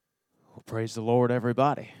Praise the Lord,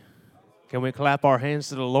 everybody. Can we clap our hands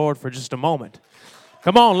to the Lord for just a moment?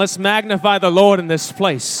 Come on, let's magnify the Lord in this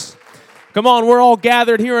place. Come on, we're all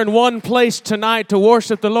gathered here in one place tonight to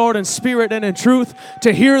worship the Lord in spirit and in truth,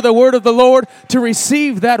 to hear the word of the Lord, to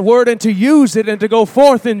receive that word and to use it and to go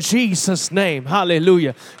forth in Jesus' name.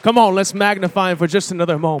 Hallelujah. Come on, let's magnify Him for just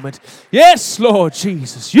another moment. Yes, Lord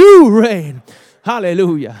Jesus, you reign.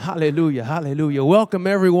 Hallelujah, hallelujah, hallelujah. Welcome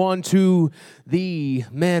everyone to the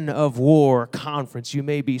Men of War Conference. You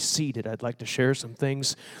may be seated. I'd like to share some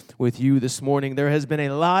things with you this morning. There has been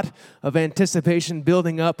a lot of anticipation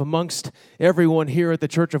building up amongst everyone here at the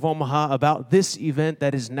Church of Omaha about this event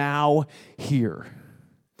that is now here.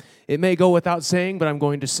 It may go without saying, but I'm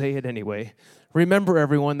going to say it anyway. Remember,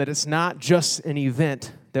 everyone, that it's not just an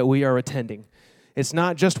event that we are attending. It's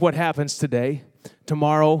not just what happens today,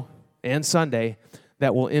 tomorrow, and Sunday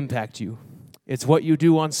that will impact you. It's what you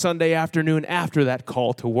do on Sunday afternoon after that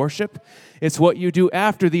call to worship. It's what you do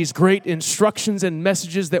after these great instructions and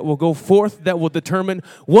messages that will go forth that will determine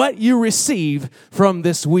what you receive from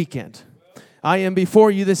this weekend. I am before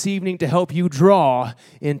you this evening to help you draw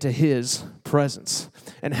into His presence.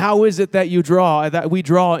 And how is it that we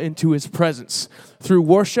draw into His presence? Through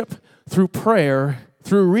worship, through prayer,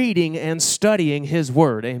 through reading and studying His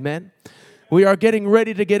Word. Amen? We are getting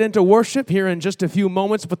ready to get into worship here in just a few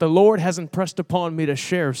moments, but the Lord has impressed upon me to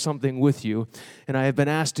share something with you, and I have been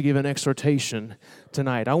asked to give an exhortation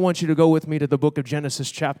tonight. I want you to go with me to the book of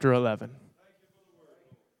Genesis chapter 11.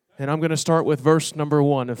 And I'm going to start with verse number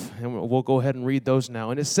 1, and we'll go ahead and read those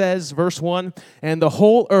now. And it says, verse 1, "And the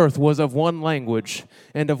whole earth was of one language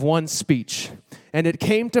and of one speech. And it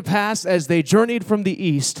came to pass as they journeyed from the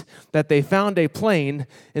east that they found a plain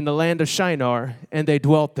in the land of Shinar, and they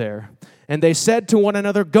dwelt there. And they said to one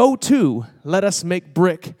another, Go to, let us make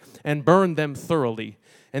brick and burn them thoroughly.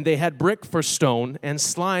 And they had brick for stone, and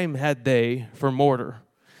slime had they for mortar.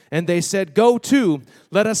 And they said, Go to,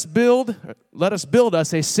 let us build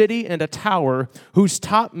us a city and a tower whose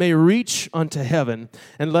top may reach unto heaven,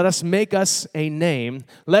 and let us make us a name,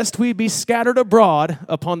 lest we be scattered abroad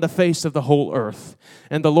upon the face of the whole earth.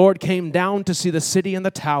 And the Lord came down to see the city and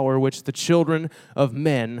the tower which the children of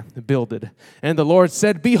men builded. And the Lord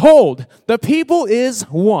said, Behold, the people is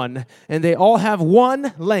one, and they all have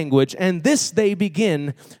one language, and this they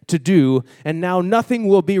begin to do, and now nothing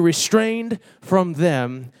will be restrained from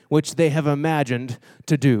them which they have imagined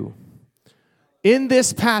to do." In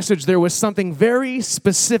this passage, there was something very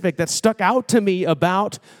specific that stuck out to me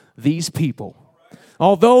about these people.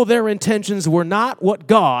 Although their intentions were not what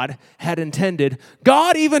God had intended,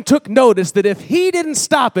 God even took notice that if He didn't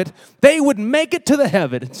stop it, they would make it to the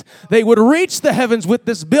heavens. They would reach the heavens with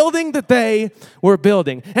this building that they were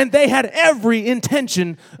building. And they had every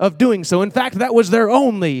intention of doing so. In fact, that was their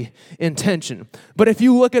only intention. But if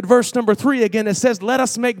you look at verse number 3 again, it says, Let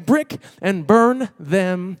us make brick and burn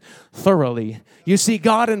them thoroughly. You see,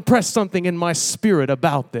 God impressed something in my spirit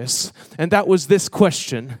about this, and that was this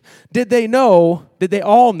question. Did they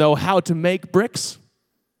all know how to make bricks?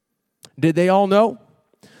 Did they all know?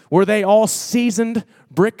 Were they all seasoned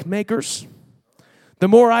brick makers? The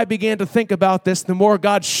more I began to think about this, the more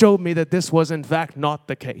God showed me that this was in fact not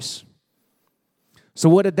the case. So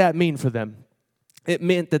what did that mean for them? It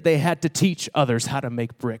meant that they had to teach others how to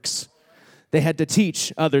make bricks. They had to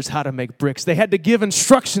teach others how to make bricks. They had to give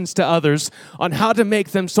instructions to others on how to make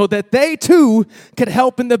them so that they too could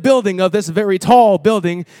help in the building of this very tall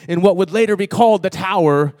building in what would later be called the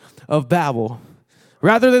Tower of Babel.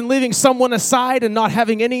 Rather than leaving someone aside and not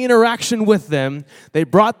having any interaction with them, they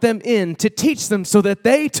brought them in to teach them so that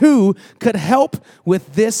they too could help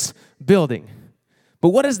with this building. But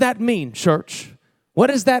what does that mean, church? What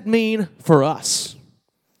does that mean for us?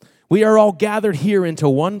 We are all gathered here into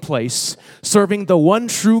one place, serving the one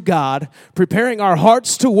true God, preparing our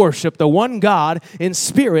hearts to worship the one God in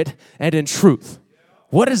spirit and in truth.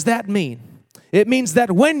 What does that mean? It means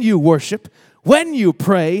that when you worship, when you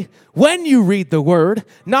pray, when you read the Word,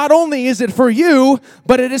 not only is it for you,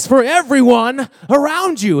 but it is for everyone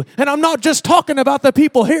around you. And I'm not just talking about the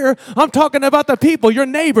people here. I'm talking about the people, your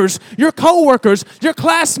neighbors, your coworkers, your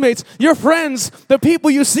classmates, your friends, the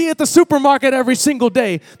people you see at the supermarket every single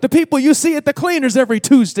day, the people you see at the cleaners every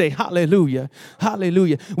Tuesday. Hallelujah.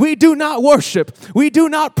 Hallelujah. We do not worship. We do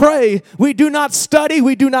not pray. We do not study.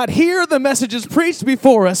 We do not hear the messages preached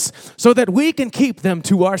before us so that we can keep them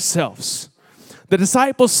to ourselves. The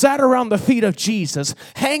disciples sat around the feet of Jesus,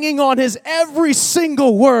 hanging on His every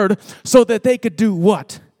single word so that they could do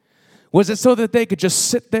what? Was it so that they could just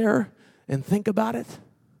sit there and think about it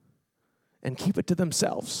and keep it to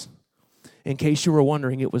themselves? In case you were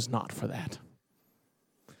wondering, it was not for that.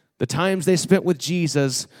 The times they spent with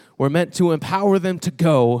Jesus were meant to empower them to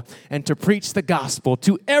go and to preach the gospel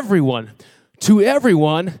to everyone, to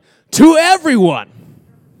everyone, to everyone.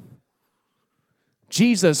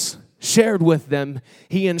 Jesus shared with them,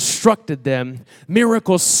 he instructed them.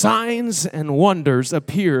 Miracles, signs, and wonders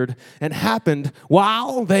appeared and happened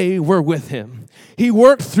while they were with him. He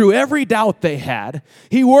worked through every doubt they had.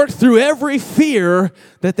 He worked through every fear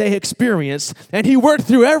that they experienced. And he worked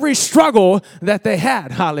through every struggle that they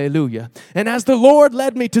had. Hallelujah. And as the Lord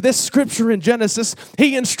led me to this scripture in Genesis,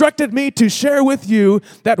 he instructed me to share with you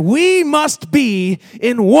that we must be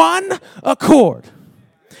in one accord.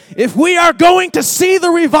 If we are going to see the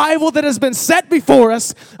revival that has been set before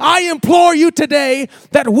us, I implore you today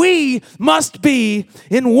that we must be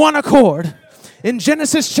in one accord. In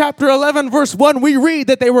Genesis chapter 11, verse 1, we read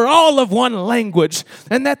that they were all of one language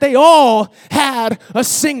and that they all had a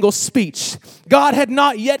single speech. God had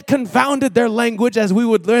not yet confounded their language, as we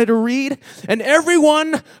would later read, and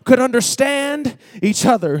everyone could understand each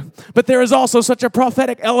other. But there is also such a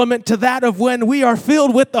prophetic element to that of when we are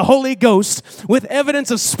filled with the Holy Ghost, with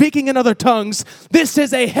evidence of speaking in other tongues. This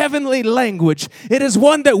is a heavenly language. It is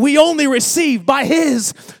one that we only receive by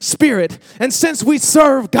His Spirit. And since we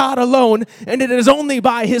serve God alone, and it is only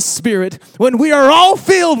by His Spirit, when we are all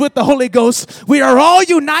filled with the Holy Ghost, we are all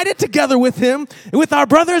united together with Him, with our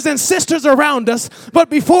brothers and sisters around us.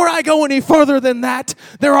 But before I go any further than that,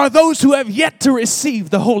 there are those who have yet to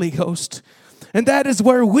receive the Holy Ghost. And that is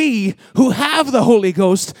where we who have the Holy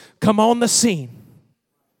Ghost come on the scene.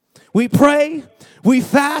 We pray, we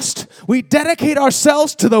fast, we dedicate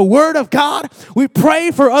ourselves to the Word of God. We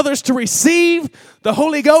pray for others to receive the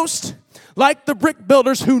Holy Ghost. Like the brick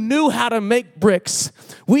builders who knew how to make bricks,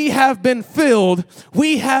 we have been filled,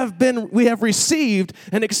 we have received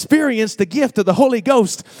and experienced the gift of the Holy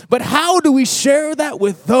Ghost. But how do we share that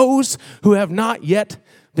with those who have not yet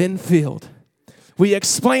been filled? We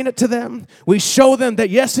explain it to them. We show them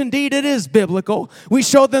that yes, indeed, it is biblical. We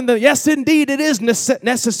show them that yes, indeed, it is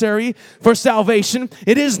necessary for salvation.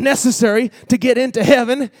 It is necessary to get into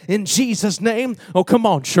heaven in Jesus' name. Oh, come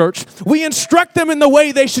on, church. We instruct them in the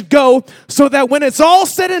way they should go so that when it's all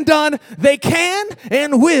said and done, they can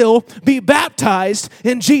and will be baptized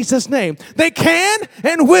in Jesus' name. They can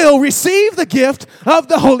and will receive the gift of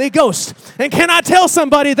the Holy Ghost. And can I tell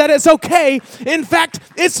somebody that it's okay? In fact,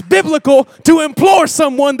 it's biblical to implore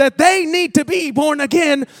someone that they need to be born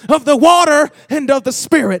again of the water and of the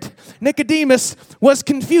Spirit. Nicodemus was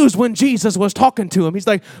confused when Jesus was talking to him. He's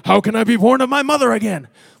like, how can I be born of my mother again?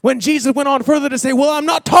 When Jesus went on further to say, well, I'm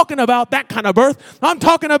not talking about that kind of birth. I'm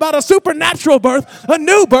talking about a supernatural birth, a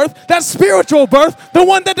new birth, that spiritual birth, the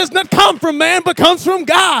one that does not come from man but comes from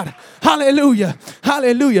God. Hallelujah.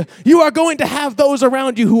 Hallelujah. You are going to have those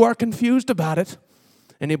around you who are confused about it.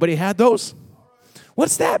 Anybody had those?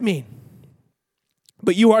 What's that mean?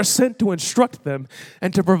 But you are sent to instruct them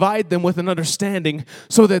and to provide them with an understanding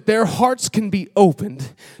so that their hearts can be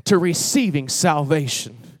opened to receiving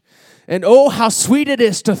salvation. And oh, how sweet it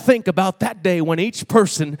is to think about that day when each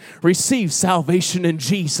person receives salvation in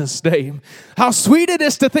Jesus' name. How sweet it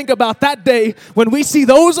is to think about that day when we see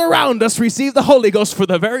those around us receive the Holy Ghost for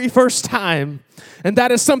the very first time. And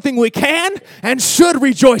that is something we can and should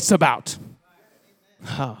rejoice about.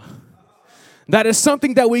 That is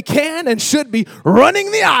something that we can and should be running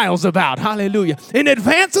the aisles about. Hallelujah. In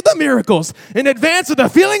advance of the miracles, in advance of the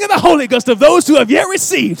feeling of the Holy Ghost of those who have yet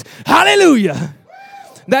received. Hallelujah.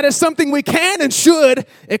 That is something we can and should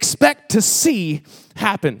expect to see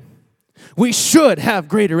happen. We should have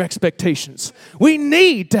greater expectations. We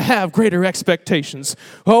need to have greater expectations.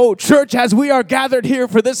 Oh, church, as we are gathered here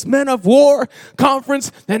for this Men of War conference,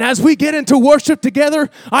 and as we get into worship together,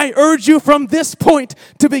 I urge you from this point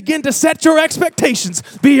to begin to set your expectations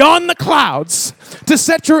beyond the clouds, to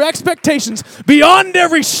set your expectations beyond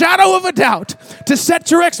every shadow of a doubt, to set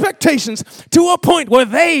your expectations to a point where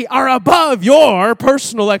they are above your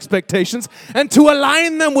personal expectations and to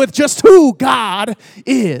align them with just who God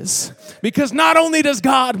is. Because not only does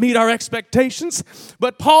God meet our expectations,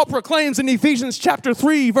 but Paul proclaims in Ephesians chapter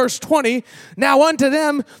 3, verse 20, now unto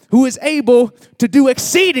them who is able to do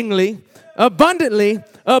exceedingly, abundantly,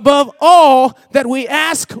 above all that we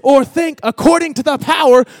ask or think, according to the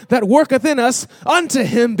power that worketh in us, unto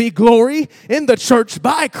him be glory in the church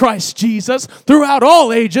by Christ Jesus throughout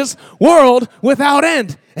all ages, world without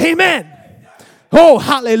end. Amen. Oh,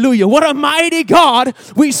 hallelujah. What a mighty God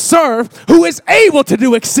we serve, who is able to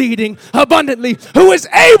do exceeding abundantly, who is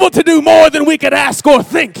able to do more than we could ask or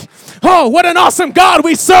think. Oh, what an awesome God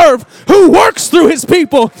we serve, who works through his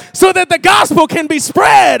people so that the gospel can be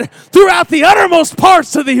spread throughout the uttermost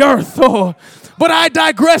parts of the earth. Oh, But I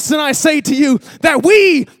digress and I say to you that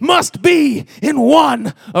we must be in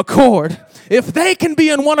one accord. If they can be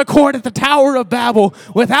in one accord at the Tower of Babel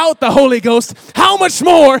without the Holy Ghost, how much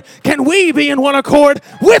more can we be in one accord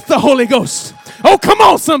with the Holy Ghost? Oh, come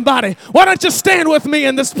on, somebody. Why don't you stand with me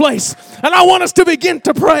in this place? And I want us to begin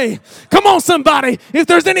to pray. Come on, somebody. If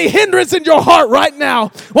there's any hindrance in your heart right now,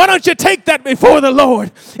 why don't you take that before the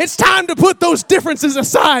Lord? It's time to put those differences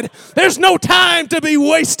aside. There's no time to be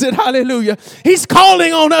wasted. Hallelujah. He's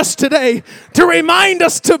calling on us today to remind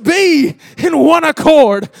us to be in one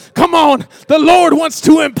accord. Come on. The Lord wants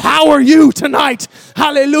to empower you tonight.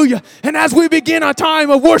 Hallelujah. And as we begin our time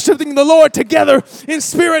of worshiping the Lord together in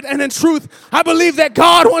spirit and in truth, I believe that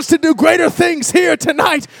God wants to do greater things here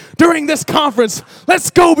tonight during this conference. Let's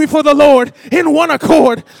go before the Lord in one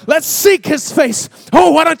accord. Let's seek His face.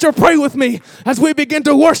 Oh, why don't you pray with me as we begin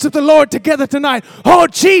to worship the Lord together tonight? Oh,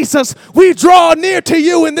 Jesus, we draw near to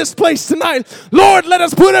you in this place tonight. Lord, let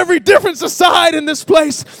us put every difference aside in this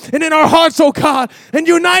place and in our hearts, oh God, and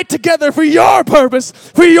unite together for your purpose,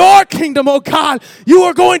 for your kingdom, oh God. You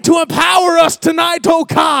are going to empower us tonight, oh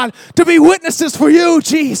God, to be witnesses for you,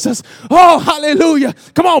 Jesus. Oh, hallelujah.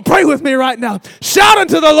 Come on, pray with me right now. Shout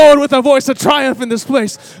unto the Lord with a voice of triumph in this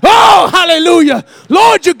place. Oh, hallelujah.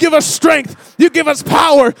 Lord, you give us strength. You give us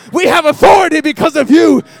power. We have authority because of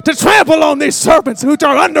you to trample on these serpents which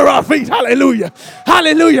are under our feet. Hallelujah.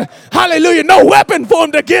 Hallelujah. Hallelujah. No weapon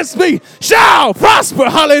formed against me shall prosper.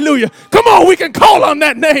 Hallelujah. Come on, we can call on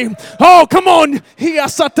that name. Oh, come on.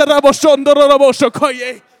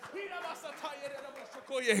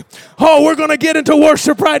 Oh, we're going to get into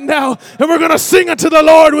worship right now, and we're going to sing unto the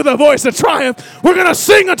Lord with a voice of triumph. We're going to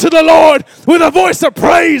sing unto the Lord with a voice of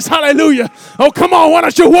praise. Hallelujah. Oh, come on. Why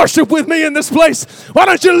don't you worship with me in this place? Why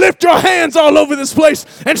don't you lift your hands all over this place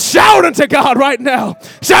and shout unto God right now?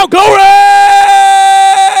 Shout glory!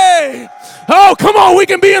 Oh, come on. We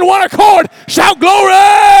can be in one accord. Shout glory!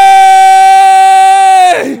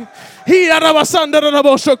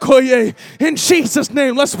 In Jesus'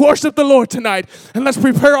 name, let's worship the Lord tonight, and let's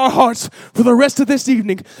prepare our hearts for the rest of this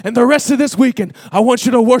evening and the rest of this weekend. I want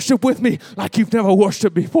you to worship with me like you've never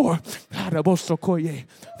worshiped before.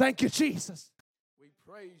 Thank you, Jesus. We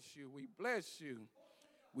praise you. We bless you.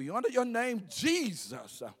 We honor your name,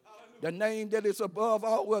 Jesus, the name that is above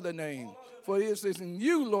all other names. For it is in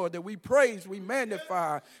you, Lord, that we praise, we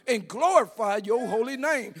magnify, and glorify your holy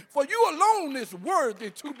name. For you alone is worthy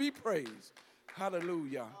to be praised.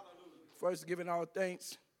 Hallelujah. First, giving our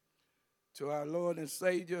thanks to our Lord and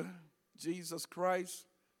Savior, Jesus Christ,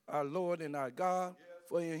 our Lord and our God.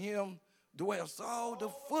 For in him dwells all the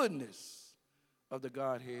fullness of the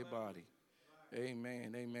Godhead body.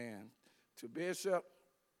 Amen, amen. To Bishop,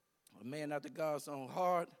 a man after God's own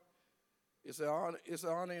heart, it's an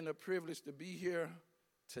honor and a privilege to be here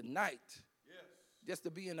tonight. Yes. Just to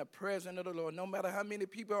be in the presence of the Lord. No matter how many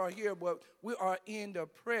people are here, but we are in the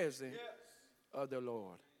presence of the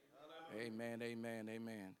Lord. Amen, amen,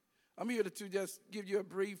 amen. I'm here to just give you a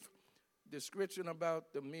brief description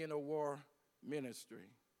about the Men of War ministry.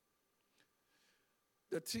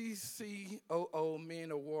 The TCOO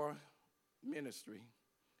Men of War ministry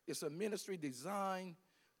is a ministry designed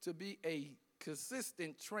to be a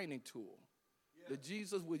consistent training tool that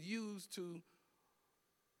Jesus would use to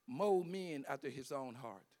mold men after his own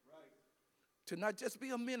heart. Right. To not just be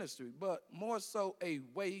a ministry, but more so a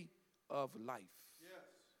way of life. Yes.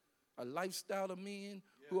 A lifestyle of men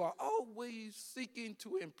who are always seeking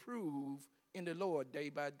to improve in the Lord day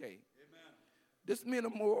by day. Amen. This Men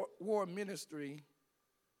of War ministry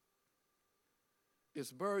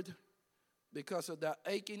is birthed because of the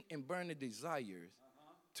aching and burning desires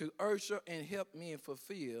to usher and help men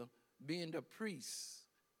fulfill being the priests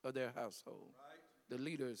of their household, the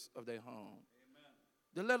leaders of their home. Amen.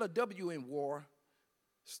 The letter W in war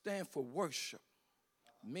stands for worship.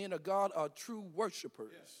 Men of God are true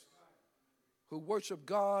worshipers who worship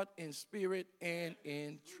God in spirit and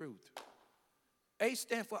in truth. A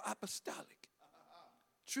stands for apostolic.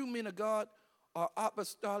 True men of God are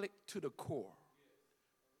apostolic to the core,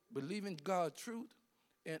 believing God's truth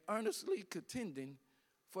and earnestly contending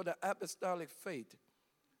for the apostolic faith.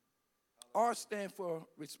 R stands for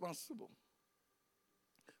responsible.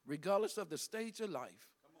 Regardless of the stage of life,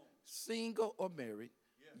 single or married,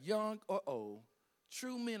 young or old,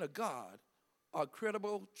 true men of God are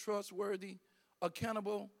credible, trustworthy,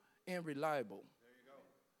 accountable, and reliable.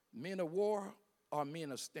 Men of war are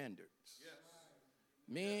men of standards.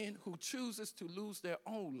 Men who chooses to lose their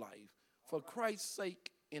own life for Christ's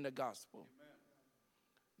sake in the gospel.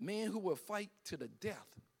 Men who will fight to the death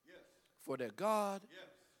for their God,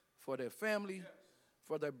 for their family,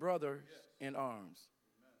 for their brothers in arms.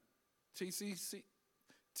 TCOO,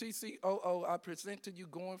 I present to you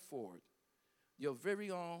going forward your very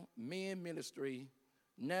own men ministry,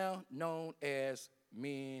 now known as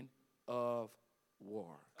Men of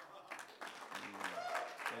War.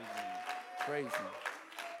 Praise him.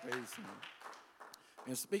 Praise him.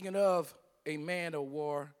 And speaking of a man of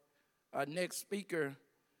war, our next speaker,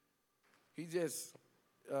 he just,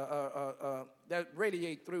 that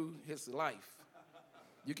radiate through his life.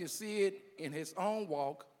 You can see it in his own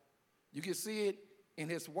walk. You can see it in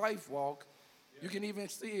his wife's walk. You can even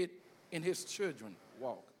see it in his children's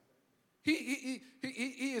walk. He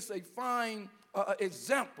is a fine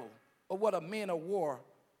example of what a man of war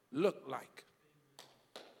look like.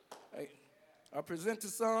 Hey, I present to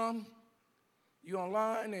some, you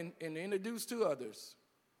online, and introduce to others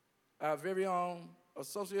our very own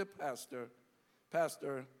associate pastor,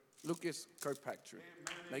 Pastor Lucas Kirkpatrick.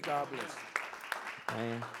 May God bless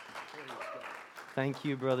you. Thank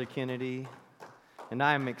you, Brother Kennedy. And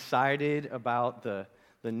I am excited about the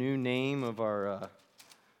new name of our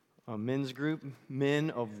men's group, Men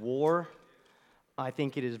of War. I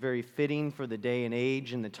think it is very fitting for the day and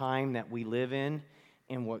age and the time that we live in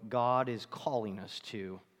and what God is calling us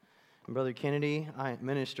to. And Brother Kennedy,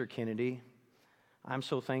 Minister Kennedy, I'm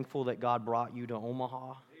so thankful that God brought you to Omaha.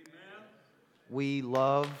 Amen. We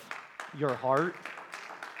love your heart.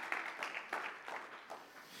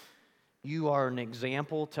 You are an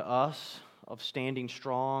example to us of standing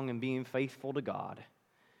strong and being faithful to God.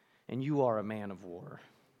 And you are a man of war.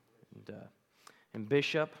 And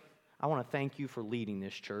Bishop, I want to thank you for leading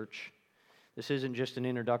this church. This isn't just an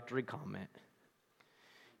introductory comment.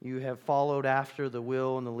 You have followed after the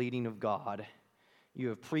will and the leading of God. You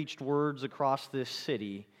have preached words across this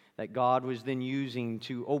city that God was then using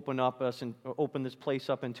to open this place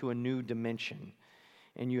up into a new dimension.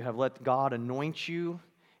 And you have let God anoint you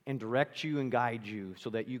and direct you and guide you so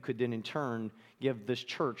that you could then in turn give this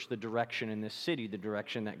church the direction and this city the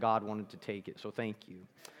direction that God wanted to take it. So thank you.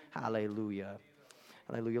 Hallelujah.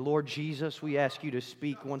 Hallelujah. Lord Jesus, we ask you to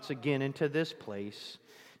speak once again into this place.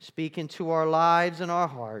 Speak into our lives and our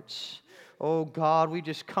hearts. Oh God, we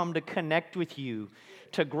just come to connect with you,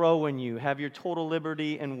 to grow in you, have your total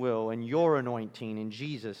liberty and will and your anointing in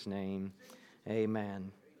Jesus' name.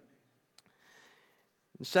 Amen.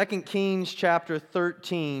 2 Kings chapter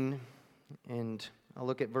 13, and I'll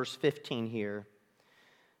look at verse 15 here.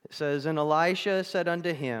 It says, And Elisha said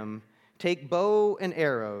unto him, Take bow and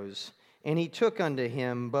arrows. And he took unto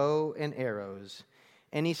him bow and arrows.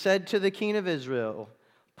 And he said to the king of Israel,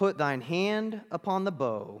 Put thine hand upon the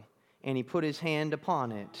bow. And he put his hand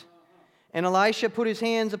upon it. And Elisha put his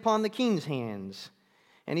hands upon the king's hands.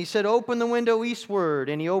 And he said, Open the window eastward.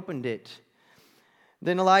 And he opened it.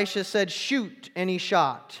 Then Elisha said, Shoot, and he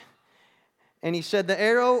shot. And he said, The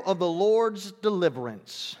arrow of the Lord's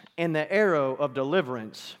deliverance, and the arrow of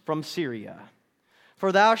deliverance from Syria.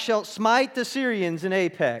 For thou shalt smite the Syrians in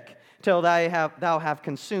Aphek, till thou have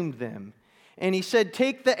consumed them. And he said,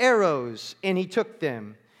 Take the arrows, and he took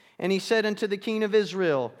them. And he said unto the king of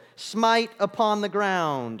Israel, Smite upon the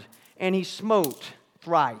ground. And he smote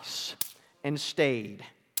thrice, and stayed.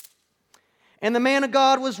 And the man of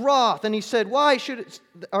God was wroth, and he said,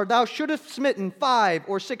 Thou shouldest smitten 5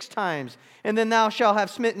 or 6 times, and then thou shalt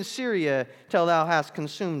have smitten Syria till thou hast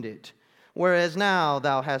consumed it. Whereas now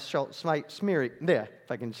thou shalt smite Syria,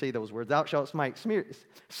 if I can say those words, thou shalt smite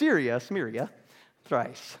Syria,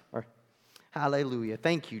 thrice. Hallelujah.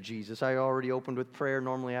 Thank you, Jesus. I already opened with prayer.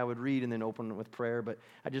 Normally I would read and then open with prayer, but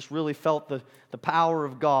I just really felt the power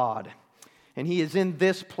of God, and He is in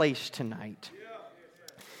this place tonight.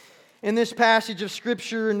 In this passage of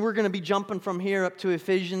Scripture, and we're going to be jumping from here up to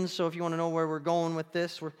Ephesians, so if you want to know where we're going with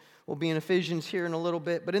this, we'll be in Ephesians here in a little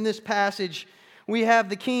bit. But in this passage, we have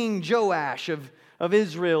the king Joash of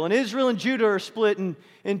Israel, and Israel and Judah are split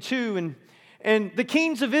in two, and the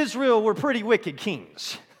kings of Israel were pretty wicked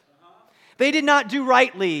kings. They did not do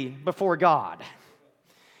rightly before God.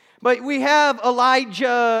 But we have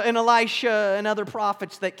Elijah and Elisha and other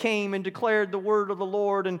prophets that came and declared the word of the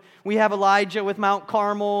Lord. And we have Elijah with Mount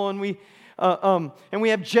Carmel, and we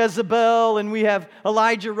have Jezebel, and we have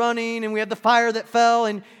Elijah running, and we have the fire that fell.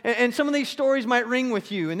 And some of these stories might ring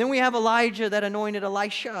with you. And then we have Elijah that anointed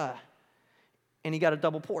Elisha, and he got a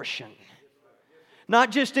double portion.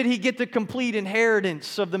 Not just did he get the complete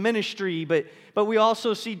inheritance of the ministry, but we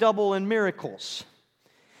also see double in miracles.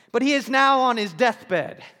 But he is now on his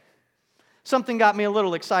deathbed. Something got me a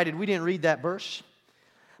little excited. We didn't read that verse.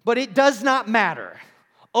 But it does not matter,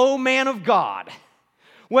 O man of God,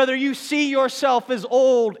 whether you see yourself as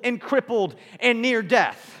old and crippled and near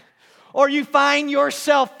death, or you find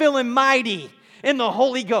yourself feeling mighty in the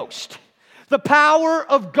Holy Ghost. The power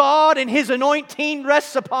of God and His anointing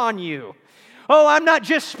rests upon you. Oh, I'm not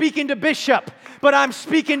just speaking to Bishop, but I'm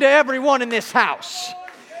speaking to everyone in this house.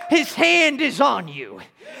 His hand is on you,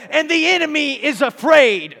 and the enemy is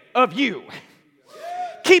afraid of you.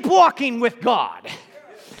 Keep walking with God.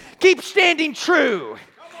 Keep standing true,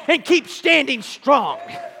 and keep standing strong.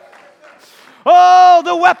 Oh,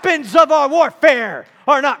 the weapons of our warfare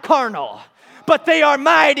are not carnal, but they are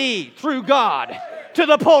mighty through God to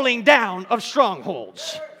the pulling down of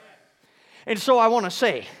strongholds. And so I want to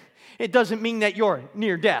say, it doesn't mean that you're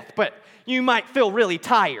near death, but you might feel really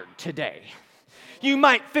tired today. You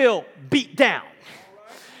might feel beat down.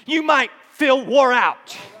 You might feel wore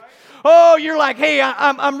out. Oh, you're like, hey,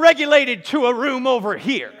 I'm regulated to a room over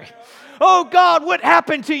here. Oh, God, what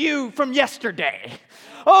happened to you from yesterday?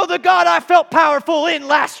 Oh, the God I felt powerful in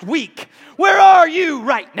last week. Where are you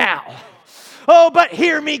right now? Oh, but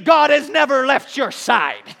hear me, God has never left your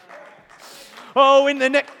side. Oh,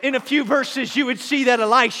 in a few verses, you would see that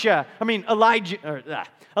Elisha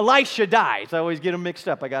dies. I always get them mixed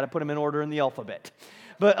up. I got to put them in order in the alphabet.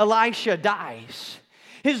 But Elisha dies.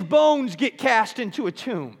 His bones get cast into a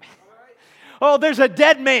tomb. Oh, there's a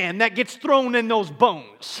dead man that gets thrown in those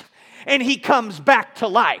bones, and he comes back to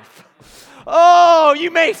life. Oh,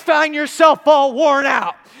 you may find yourself all worn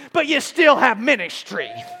out, but you still have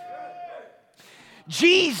ministry.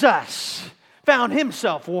 Jesus found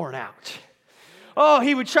himself worn out. Oh,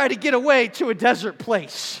 he would try to get away to a desert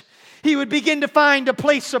place. He would begin to find a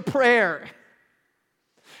place of prayer.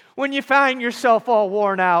 When you find yourself all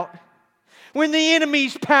worn out, when the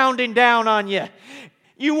enemy's pounding down on you,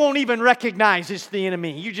 you won't even recognize it's the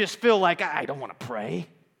enemy. You just feel like, I don't want to pray.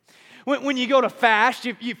 When you go to fast,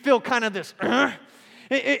 you feel kind of this,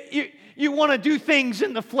 you want to do things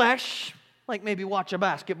in the flesh, like maybe watch a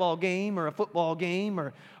basketball game or a football game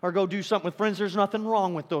or go do something with friends. There's nothing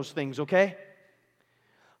wrong with those things, okay?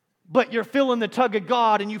 But you're feeling the tug of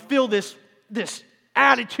God and you feel this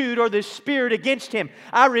attitude or this spirit against Him.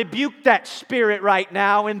 I rebuke that spirit right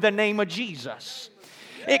now in the name of Jesus.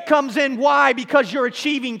 It comes in, why? Because you're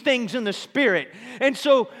achieving things in the Spirit. And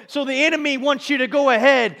so the enemy wants you to go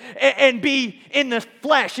ahead and be in the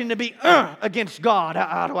flesh and to be against God.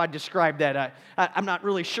 How do I describe that? I'm not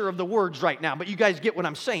really sure of the words right now, but you guys get what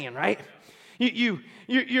I'm saying, right? You're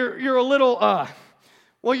a little,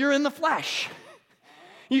 you're in the flesh.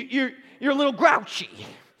 You're a little grouchy.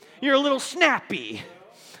 You're a little snappy.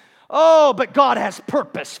 Oh, but God has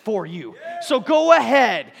purpose for you. So go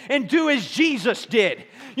ahead and do as Jesus did.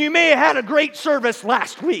 You may have had a great service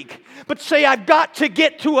last week, but say, I've got to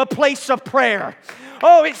get to a place of prayer.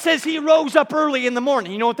 Oh, it says he rose up early in the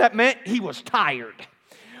morning. You know what that meant? He was tired.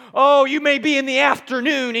 Oh, you may be in the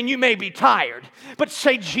afternoon and you may be tired, but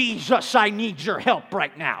say, Jesus, I need your help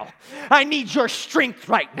right now. I need your strength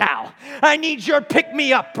right now. I need your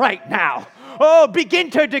pick-me-up right now. Oh, begin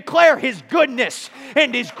to declare His goodness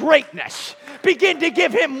and His greatness. Begin to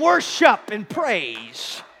give Him worship and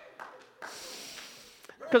praise.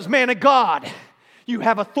 Because, man of God, you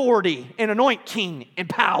have authority and anointing and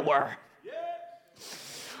power.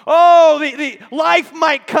 Oh, the life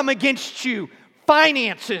might come against you.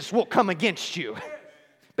 Finances will come against you.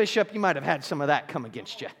 Bishop, you might have had some of that come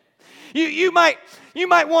against you. You might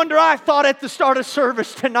wonder, I thought at the start of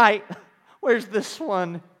service tonight, where's this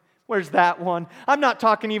one? Where's that one? I'm not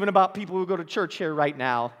talking even about people who go to church here right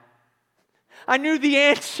now. I knew the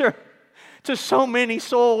answer to so many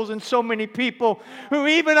souls and so many people who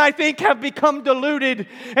even, I think, have become deluded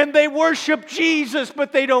and they worship Jesus,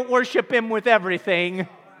 but they don't worship Him with everything.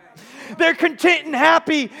 They're content and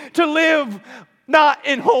happy to live not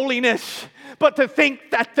in holiness, but to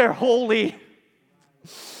think that they're holy.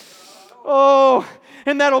 Oh,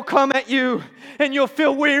 and that'll come at you, and you'll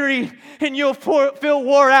feel weary, and you'll feel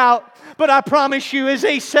wore out. But I promise you, as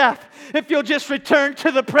Asaph, if you'll just return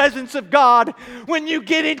to the presence of God, when you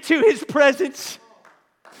get into His presence,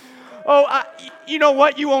 you know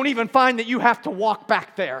what? You won't even find that you have to walk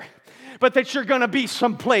back there, but that you're going to be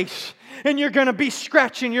someplace, and you're going to be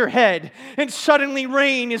scratching your head, and suddenly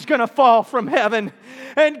rain is going to fall from heaven,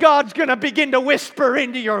 and God's going to begin to whisper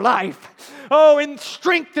into your life. Oh, and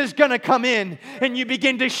strength is going to come in, and you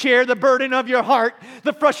begin to share the burden of your heart,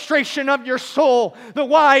 the frustration of your soul, the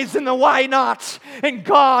whys and the why nots, and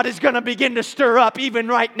God is going to begin to stir up even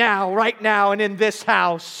right now, and in this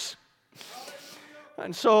house.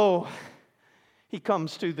 And so the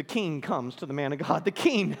king comes to the man of God. The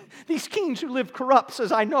king, these kings who live corrupt,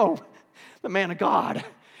 says, I know the man of God,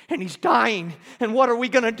 and he's dying. And what are we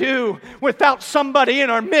going to do without somebody in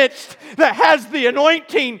our midst that has the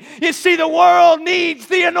anointing? You see, the world needs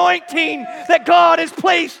the anointing that God has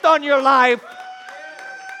placed on your life.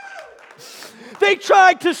 They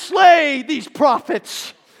tried to slay these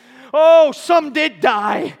prophets. Oh, some did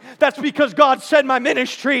die. That's because God said, my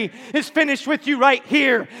ministry is finished with you right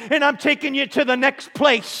here, and I'm taking you to the next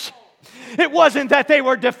place. It wasn't that they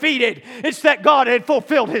were defeated. It's that God had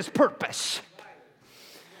fulfilled his purpose.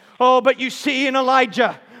 Oh, but you see in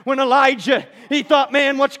Elijah, when Elijah, he thought,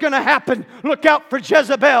 man, what's going to happen? Look out for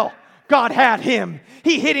Jezebel. God had him.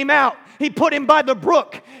 He hid him out. He put him by the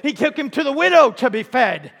brook. He took him to the widow to be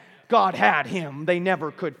fed. God had him. They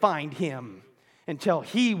never could find him until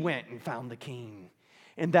he went and found the king.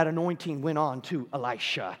 And that anointing went on to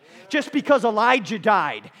Elisha. Just because Elijah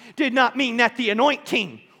died did not mean that the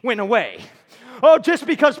anointing went away. Oh, just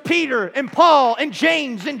because Peter and Paul and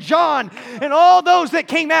James and John and all those that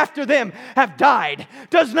came after them have died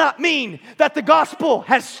does not mean that the gospel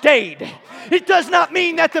has stayed. It does not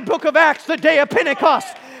mean that the book of Acts, the day of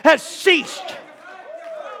Pentecost, has ceased.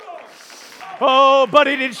 Oh, but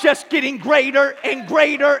it is just getting greater and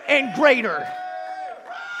greater and greater.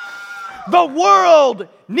 The world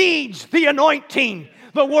needs the anointing.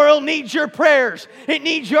 The world needs your prayers. It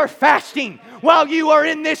needs your fasting. While you are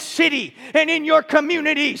in this city and in your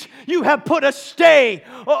communities, you have put a stay,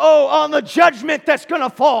 on the judgment that's going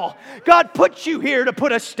to fall. God put you here to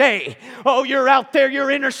put a stay. Oh, you're out there,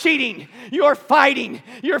 you're interceding, you're fighting,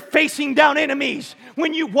 you're facing down enemies.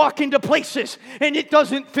 When you walk into places and it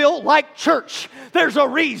doesn't feel like church, there's a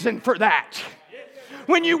reason for that.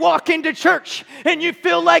 When you walk into church and you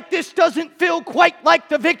feel like this doesn't feel quite like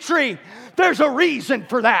the victory, there's a reason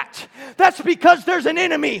for that. That's because there's an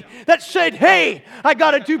enemy that said, hey, I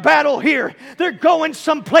got to do battle here. They're going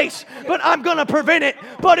someplace, but I'm going to prevent it.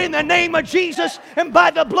 But in the name of Jesus and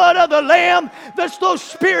by the blood of the Lamb, those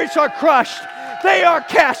spirits are crushed. They are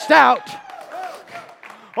cast out.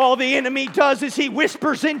 All the enemy does is he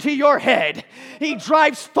whispers into your head. He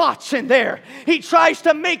drives thoughts in there. He tries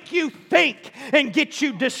to make you think and get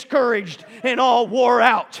you discouraged and all wore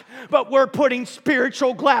out. But we're putting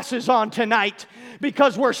spiritual glasses on tonight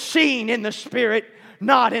because we're seeing in the spirit,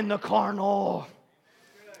 not in the carnal.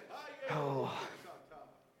 Oh.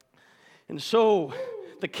 And so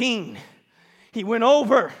the king, he went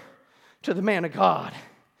over to the man of God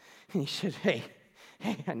and he said, hey,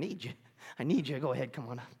 I need you. I need you. Go ahead, come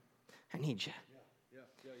on up. I need you.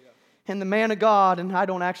 And the man of God, and I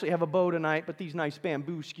don't actually have a bow tonight, but these nice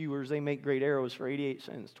bamboo skewers, they make great arrows for 88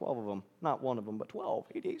 cents. 12 of them. Not one of them, but 12.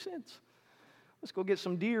 88 cents. Let's go get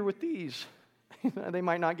some deer with these. They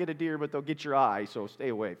might not get a deer, but they'll get your eye, so stay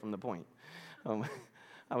away from the point.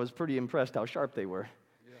 I was pretty impressed how sharp they were.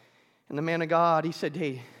 Yeah. And the man of God, he said,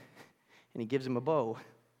 hey, and he gives him a bow.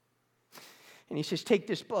 And he says, take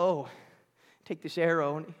this bow. Take this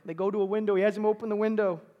arrow. And they go to a window. He has him open the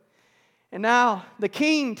window. And now the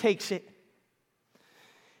king takes it.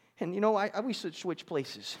 And we should switch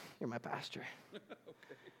places. You're my pastor.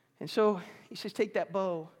 Okay. And so he says, take that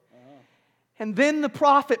bow. Uh-huh. And then the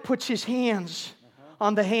prophet puts his hands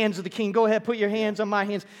on the hands of the king. Go ahead, put your hands on my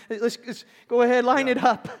hands. Let's go ahead, line it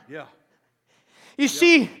up. Yeah. You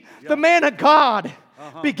see, the man of God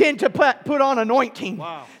began to put on anointing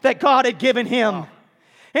that God had given him. Wow.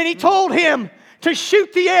 And he told him to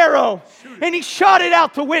shoot the arrow. And he shot it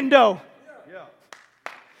out the window. Yeah.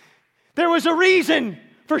 There was a reason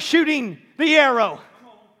for shooting the arrow.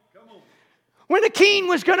 Come on. When the king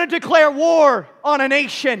was going to declare war on a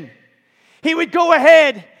nation, he would go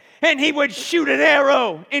ahead and he would shoot an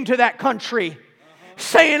arrow into that country,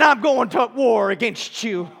 saying, I'm going to war against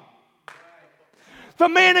you. The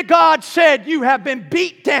man of God said, you have been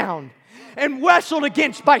beat down and wrestled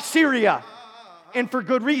against by Syria. And for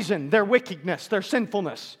good reason, their wickedness, their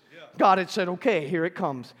sinfulness. God had said, okay, here it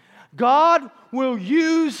comes. God will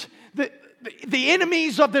use the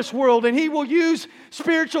enemies of this world, and He will use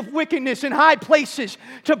spiritual wickedness in high places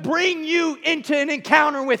to bring you into an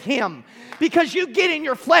encounter with Him. Because you get in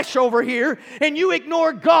your flesh over here, and you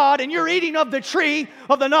ignore God, and you're eating of the tree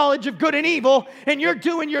of the knowledge of good and evil, and you're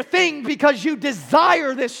doing your thing because you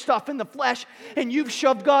desire this stuff in the flesh, and you've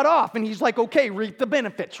shoved God off. And He's like, okay, reap the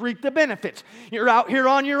benefits, reap the benefits. You're out here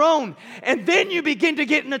on your own. And then you begin to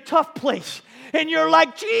get in a tough place, and you're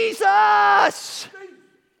like, Jesus!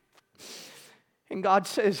 And God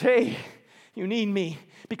says, hey, you need me,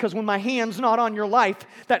 because when my hand's not on your life,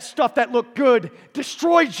 that stuff that looked good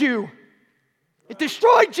destroyed you. It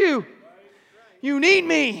destroyed you. You need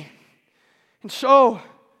me. And so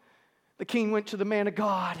the king went to the man of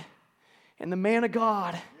God, and the man of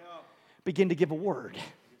God began to give a word.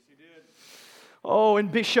 Oh,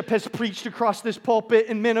 and Bishop has preached across this pulpit,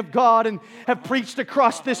 and men of God and have preached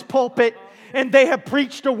across this pulpit, and they have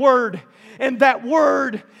preached a word, and that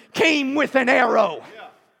word came with an arrow.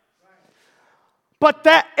 But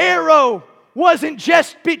that arrow wasn't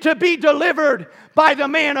just to be delivered by the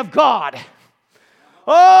man of God.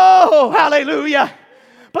 Oh, hallelujah.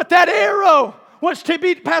 But that arrow was to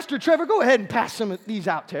be, Pastor Trevor, go ahead and pass some of these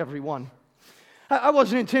out to everyone. I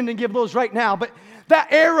wasn't intending to give those right now, but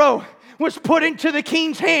that arrow was put into the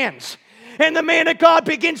king's hands. And the man of God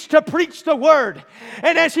begins to preach the word.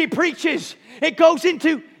 And as he preaches, it goes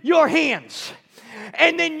into your hands.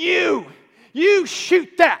 And then you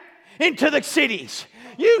shoot that into the cities.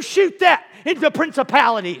 You shoot that into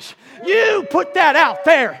principalities. You put that out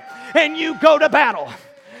there and you go to battle.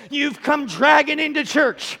 You've come dragging into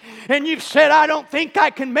church and you've said, I don't think I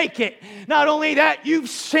can make it. Not only that, you've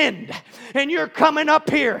sinned and you're coming up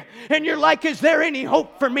here and you're like, is there any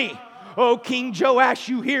hope for me? Oh, King Joash,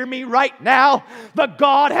 you hear me right now? The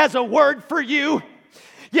God has a word for you.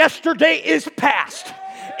 Yesterday is past.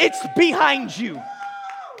 It's behind you.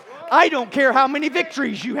 I don't care how many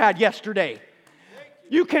victories you had yesterday.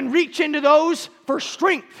 You can reach into those for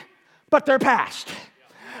strength, but they're past.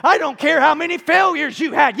 I don't care how many failures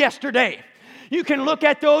you had yesterday. You can look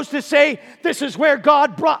at those to say, this is where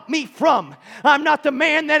God brought me from. I'm not the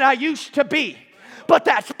man that I used to be, but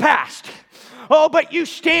that's past. Oh, but you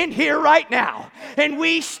stand here right now, and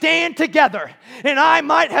we stand together, and I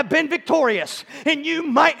might have been victorious, and you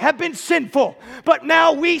might have been sinful, but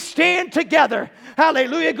now we stand together.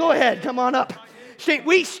 Hallelujah. Go ahead. Come on up.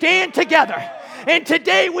 We stand together, and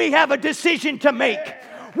today we have a decision to make.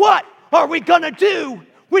 What are we going to do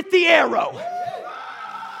with the arrow?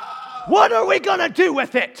 What are we going to do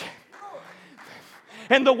with it?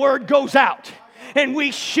 And the word goes out, and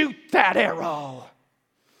we shoot that arrow.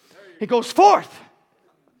 It goes forth,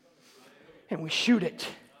 and we shoot it.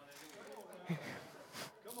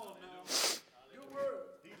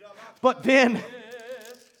 But then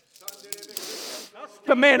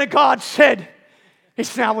the man of God said,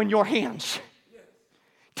 it's now in your hands.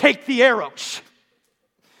 Take the arrows.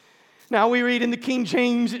 Now we read in the King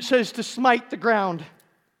James, it says to smite the ground.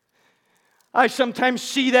 I sometimes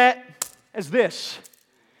see that as this.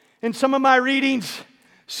 In some of my readings,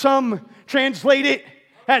 some translate it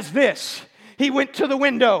as this. He went to the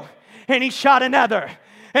window and he shot another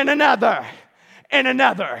and another and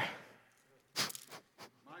another.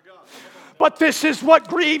 But this is what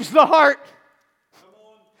grieves the heart.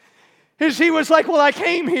 Is he was like, well, I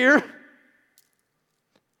came here.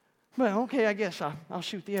 Well, okay, I guess I'll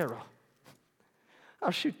shoot the arrow.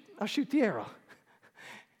 I'll shoot the arrow.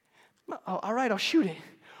 All right, I'll shoot it.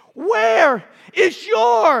 Where is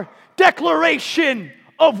your declaration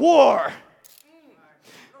of war?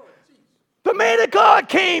 The man of God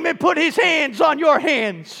came and put his hands on your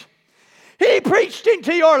hands. He preached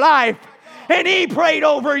into your life and he prayed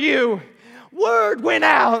over you. Word went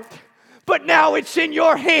out, but now it's in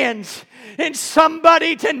your hands. And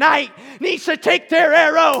somebody tonight needs to take their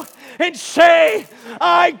arrow and say,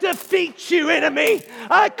 I defeat you, enemy.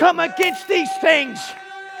 I come against these things.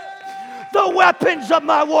 The weapons of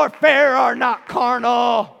my warfare are not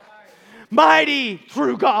carnal. Mighty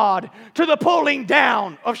through God to the pulling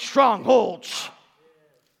down of strongholds.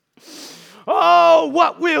 Oh,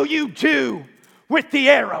 what will you do with the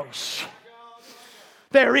arrows?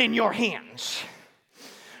 They're in your hands.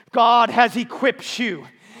 God has equipped you.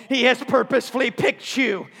 He has purposefully picked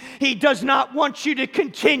you. He does not want you to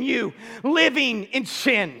continue living in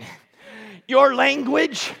sin. Your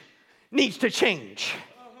language needs to change.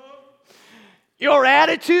 Your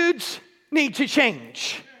attitudes need to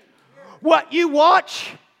change. What you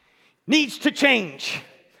watch needs to change.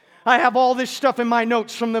 I have all this stuff in my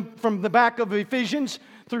notes from the back of Ephesians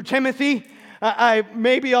through Timothy.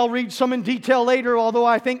 Maybe I'll read some in detail later, although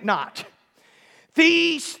I think not.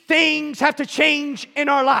 These things have to change in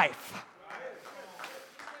our life.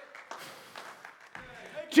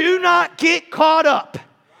 Do not get caught up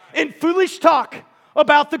in foolish talk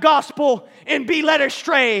about the gospel and be led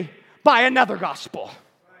astray by another gospel.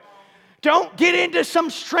 Don't get into some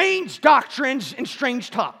strange doctrines and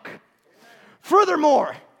strange talk.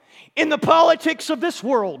 Furthermore, in the politics of this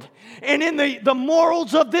world and in the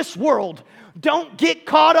morals of this world, don't get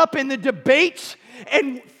caught up in the debates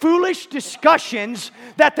and foolish discussions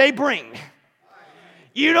that they bring.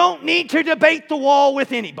 You don't need to debate the wall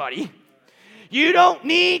with anybody. You don't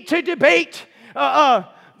need to debate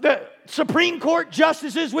the Supreme Court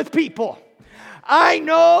justices with people. I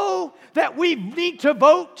know that we need to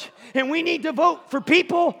vote, and we need to vote for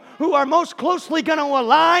people who are most closely going to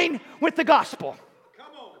align with the gospel.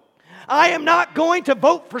 I am not going to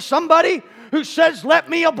vote for somebody who says, let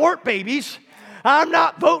me abort babies. I'm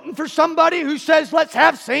not voting for somebody who says, let's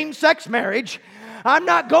have same-sex marriage. I'm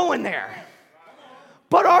not going there.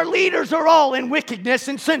 But our leaders are all in wickedness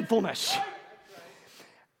and sinfulness.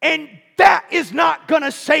 And that is not going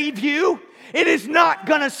to save you. It is not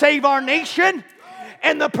going to save our nation.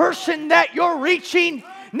 And the person that you're reaching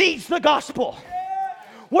needs the gospel.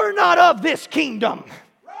 We're not of this kingdom.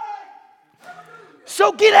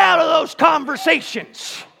 So get out of those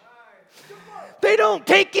conversations. They don't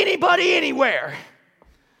take anybody anywhere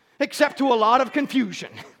except to a lot of confusion.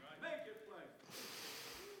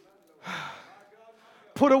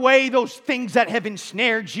 Put away those things that have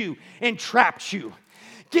ensnared you and trapped you.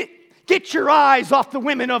 Get your eyes off the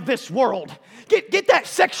women of this world. Get that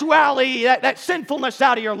sexuality, that sinfulness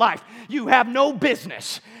out of your life. You have no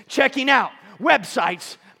business checking out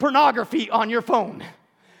websites, pornography on your phone.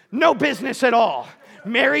 No business at all.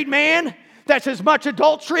 Married man, that's as much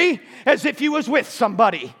adultery as if you was with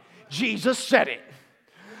somebody. Jesus said it.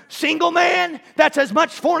 Single man, that's as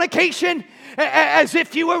much fornication as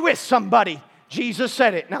if you were with somebody. Jesus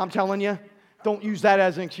said it. Now I'm telling you, don't use that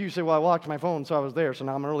as an excuse. Say, well, I watched my phone, so I was there, so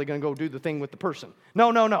now I'm really going to go do the thing with the person.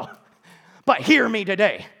 No. But hear me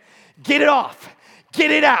today. Get it off.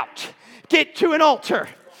 Get it out. Get to an altar.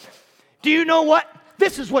 Do you know what?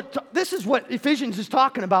 This is what Ephesians is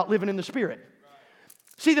talking about, living in the Spirit.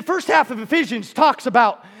 See, the first half of Ephesians talks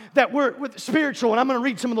about that we're spiritual, and I'm going to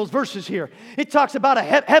read some of those verses here. It talks about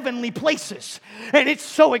heavenly places, and it's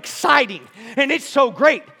so exciting, and it's so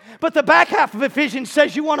great. But the back half of Ephesians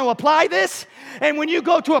says you want to apply this, and when you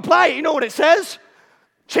go to apply it, you know what it says?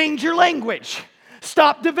 Change your language.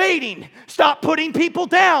 Stop debating. Stop putting people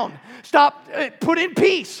down. Stop, put in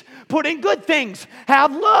peace. Put in good things.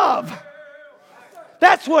 Have love.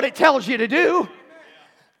 That's what it tells you to do.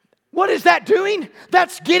 What is that doing?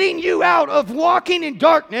 That's getting you out of walking in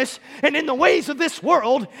darkness and in the ways of this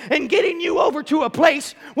world and getting you over to a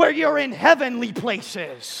place where you're in heavenly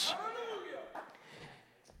places.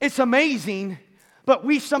 It's amazing, but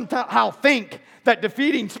we somehow think that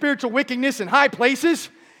defeating spiritual wickedness in high places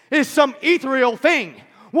is some ethereal thing.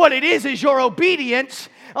 What it is your obedience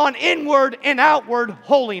on inward and outward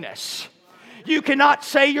holiness. You cannot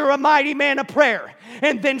say you're a mighty man of prayer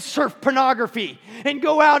and then surf pornography and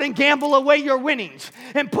go out and gamble away your winnings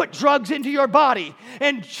and put drugs into your body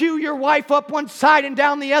and chew your wife up one side and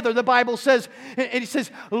down the other. The Bible says, and it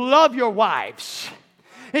says, love your wives.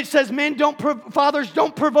 It says, fathers,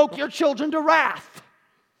 don't provoke your children to wrath.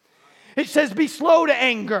 It says, be slow to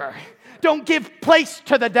anger. Don't give place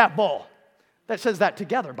to the devil. That says that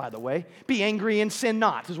together, by the way. Be angry and sin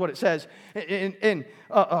not, is what it says.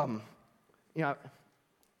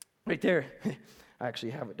 Right there. I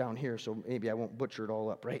actually have it down here, so maybe I won't butcher it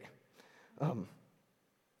all up, right? It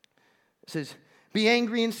says, be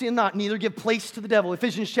angry and sin not, neither give place to the devil.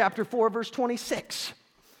 Ephesians chapter 4, verse 26.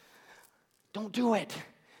 Don't do it.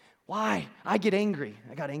 Why? I get angry.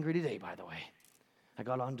 I got angry today, by the way. I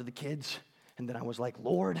got on to the kids, and then I was like,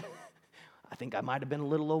 Lord, I think I might have been a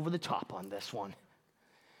little over the top on this one.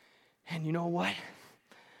 And you know what?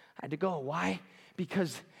 I had to go. Why?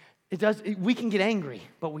 Because we can get angry,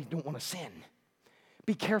 but we don't want to sin.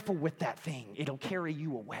 Be careful with that thing. It'll carry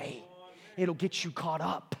you away. It'll get you caught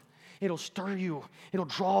up. It'll stir you. It'll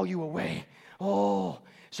draw you away. Oh,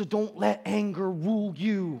 so don't let anger rule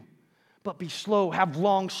you, but be slow. Have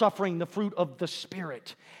long suffering, the fruit of the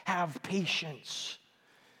Spirit. Have patience.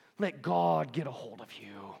 Let God get a hold of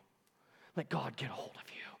you. Let God get a hold of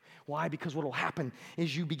you. Why? Because what will happen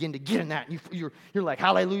is you begin to get in that. And you're like,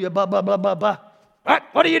 hallelujah, blah, blah, blah, blah, blah.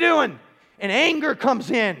 What are you doing? And anger comes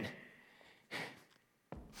in.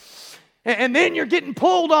 And then you're getting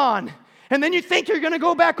pulled on. And then you think you're going to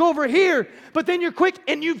go back over here. But then you're quick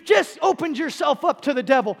and you've just opened yourself up to the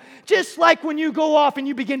devil. Just like when you go off and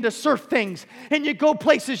you begin to surf things. And you go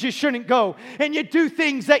places you shouldn't go. And you do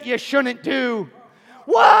things that you shouldn't do.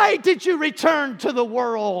 Why did you return to the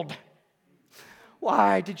world?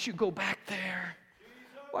 Why did you go back there?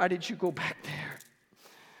 Why did you go back there?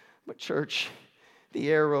 But church,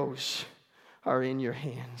 the arrows are in your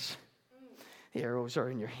hands. The arrows are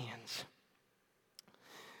in your hands.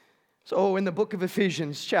 So in the book of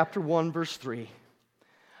Ephesians, chapter 1, verse 3,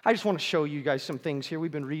 I just want to show you guys some things here.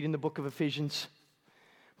 We've been reading the book of Ephesians,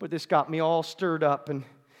 but this got me all stirred up. And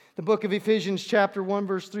the book of Ephesians, chapter 1,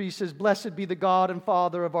 verse 3 says, Blessed be the God and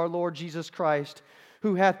Father of our Lord Jesus Christ,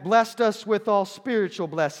 who hath blessed us with all spiritual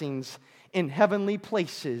blessings in heavenly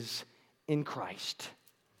places in Christ.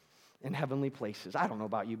 In heavenly places. I don't know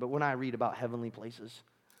about you, but when I read about heavenly places,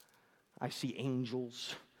 I see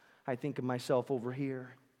angels. I think of myself over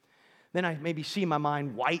here. Then I maybe see in my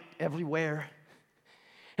mind white everywhere.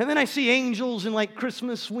 And then I see angels in like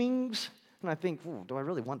Christmas wings. And I think, do I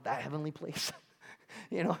really want that heavenly place?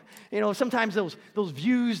 You know, sometimes those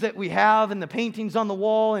views that we have and the paintings on the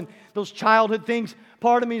wall and those childhood things,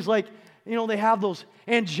 part of me is like, they have those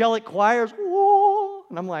angelic choirs. Whoa.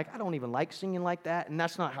 And I'm like, I don't even like singing like that. And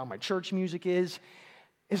that's not how my church music is.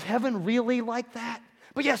 Is heaven really like that?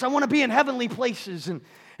 But yes, I want to be in heavenly places. And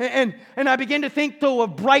I begin to think, though,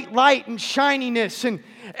 of bright light and shininess. And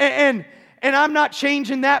I'm not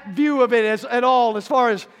changing that view of it at all as far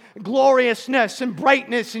as gloriousness and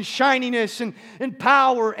brightness and shininess and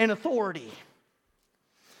power and authority.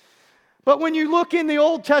 But when you look in the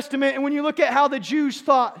Old Testament and when you look at how the Jews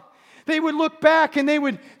thought, they would look back and they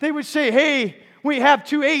would say, hey, we have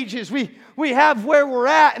two ages. We have where we're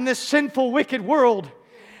at in this sinful, wicked world.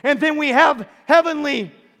 And then we have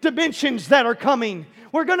heavenly dimensions that are coming.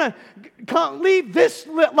 We're going to leave this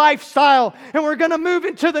lifestyle and we're going to move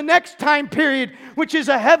into the next time period, which is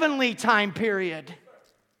a heavenly time period.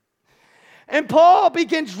 And Paul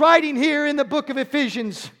begins writing here in the book of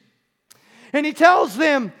Ephesians. And he tells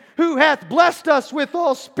them, who hath blessed us with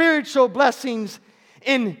all spiritual blessings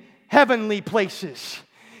in heavenly places.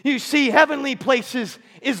 You see, heavenly places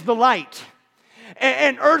is the light.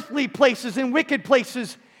 And earthly places and wicked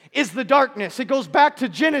places is the darkness. It goes back to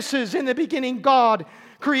Genesis. In the beginning, God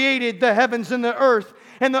created the heavens and the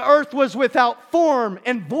earth was without form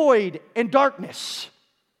and void and darkness.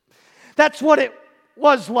 That's what it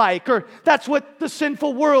was like, or that's what the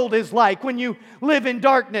sinful world is like when you live in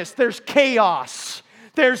darkness. There's chaos,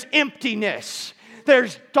 there's emptiness,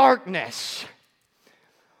 there's darkness.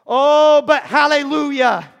 Oh, but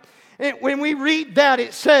hallelujah. When we read that,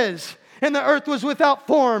 it says, and the earth was without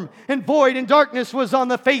form and void, and darkness was on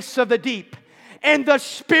the face of the deep. And the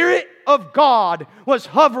Spirit of God was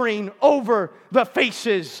hovering over the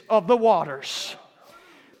faces of the waters.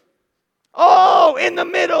 Oh, in the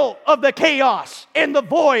middle of the chaos and the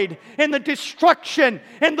void and the destruction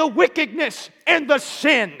and the wickedness and the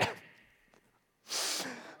sin,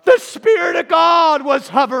 the Spirit of God was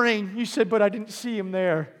hovering. You said, but I didn't see Him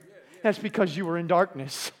there. That's because you were in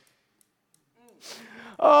darkness.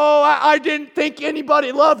 Oh, I didn't think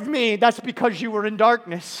anybody loved me. That's because you were in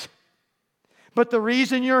darkness. But the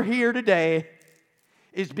reason you're here today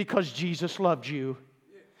is because Jesus loved you.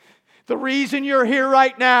 The reason you're here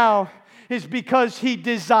right now is because He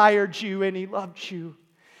desired you and He loved you.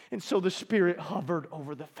 And so the Spirit hovered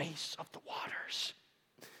over the face of the waters.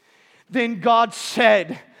 Then God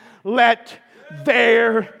said, let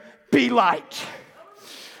there be light.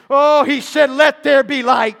 Oh, He said, let there be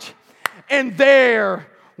light. And there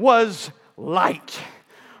was light.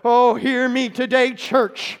 Oh, hear me today,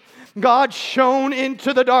 church. God shone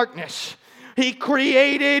into the darkness. He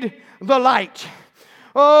created the light.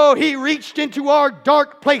 Oh, He reached into our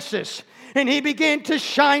dark places and He began to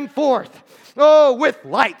shine forth, oh, with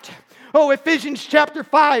light. Oh, Ephesians chapter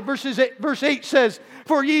 5, verse 8 says,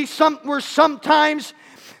 For we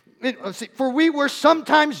were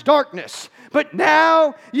sometimes darkness, but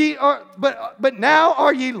now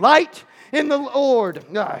are ye light in the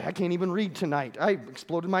Lord. I can't even read tonight. I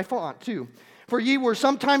exploded my font too. For ye were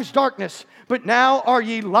sometimes darkness, but now are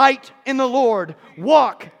ye light in the Lord.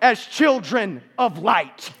 Walk as children of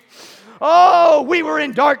light. Oh, we were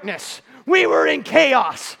in darkness. We were in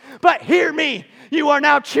chaos. But hear me, you are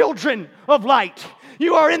now children of light.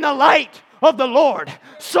 You are in the light of the Lord.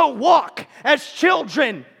 So walk as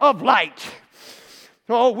children of light.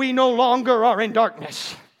 Oh, we no longer are in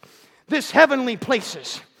darkness. This heavenly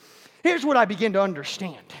places. Here's what I begin to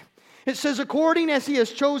understand. It says, according as He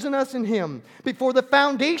has chosen us in Him before the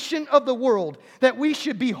foundation of the world, that we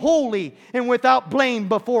should be holy and without blame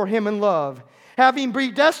before Him in love, having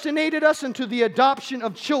predestinated us unto the adoption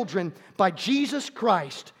of children by Jesus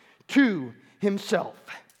Christ to Himself.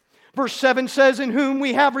 Verse 7 says, in whom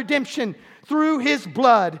we have redemption through His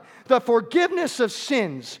blood, the forgiveness of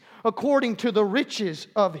sins, according to the riches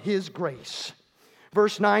of His grace.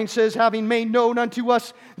 Verse 9 says, having made known unto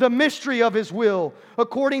us the mystery of His will,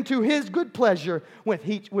 according to His good pleasure,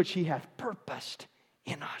 which He hath purposed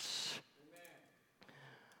in us.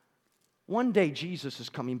 One day Jesus is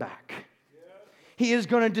coming back. He is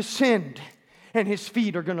going to descend, and His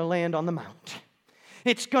feet are going to land on the mount.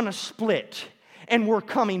 It's going to split, and we're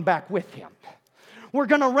coming back with Him. We're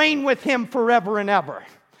going to reign with Him forever and ever.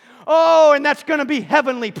 Oh, and that's going to be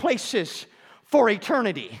heavenly places for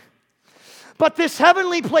eternity. But this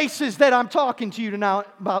heavenly places that I'm talking to you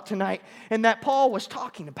about tonight, and that Paul was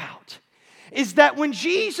talking about, is that when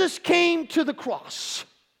Jesus came to the cross,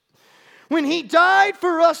 when He died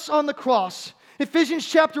for us on the cross, Ephesians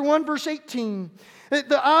chapter 1, verse 18, that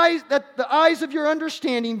the eyes of your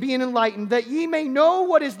understanding being enlightened, that ye may know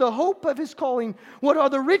what is the hope of His calling, what are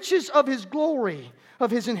the riches of His glory,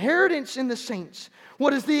 of His inheritance in the saints,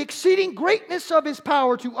 what is the exceeding greatness of His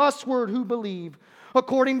power to usward who believe,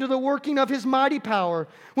 according to the working of His mighty power,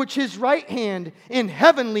 which His right hand in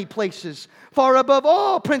heavenly places, far above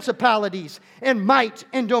all principalities and might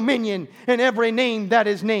and dominion and every name that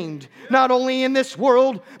is named, not only in this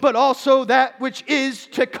world, but also that which is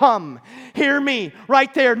to come. Hear me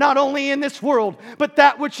right there, not only in this world, but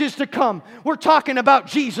that which is to come. We're talking about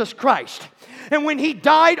Jesus Christ. And when He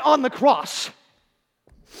died on the cross,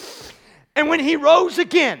 and when He rose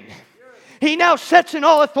again, He now sits in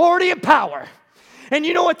all authority and power. And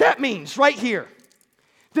you know what that means right here?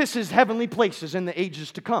 This is heavenly places in the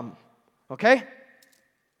ages to come. Okay?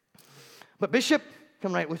 But Bishop,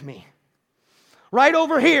 come right with me. Right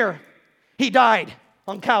over here, He died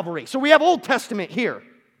on Calvary. So we have Old Testament here.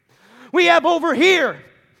 We have over here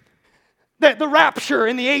the rapture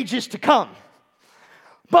in the ages to come.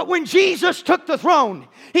 But when Jesus took the throne,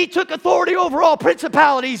 He took authority over all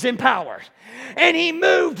principalities and powers. And He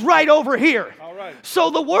moved right over here. All right. So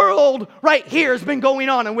the world right here has been going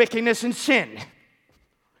on in wickedness and sin.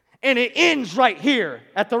 And it ends right here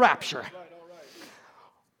at the rapture. Right, all right.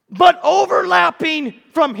 But overlapping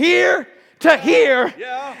from here to here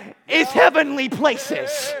is heavenly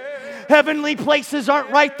places. Heavenly places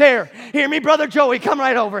aren't right there. Hear me, Brother Joey, come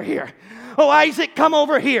right over here. Oh, Isaac, come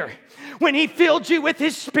over here. When He filled you with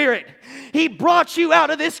His Spirit, He brought you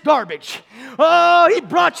out of this garbage. Oh, He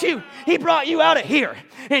brought you out of here.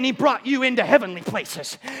 And He brought you into heavenly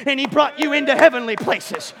places. And He brought you into heavenly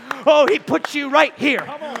places. Oh, He put you right here.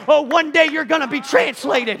 Oh, one day you're going to be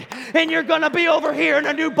translated. And you're going to be over here in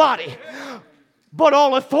a new body. But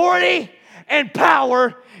all authority and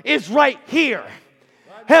power is right here.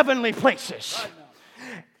 Heavenly places.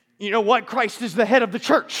 You know what? Christ is the head of the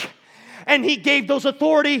church. And He gave those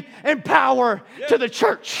authority and power to the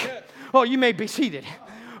church. Oh, you may be seated.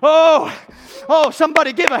 Oh,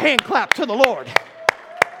 somebody give a hand clap to the Lord.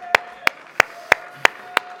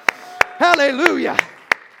 Hallelujah.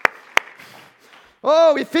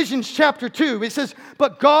 Oh, Ephesians chapter 2, it says,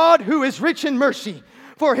 but God, who is rich in mercy,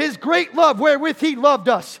 for His great love wherewith He loved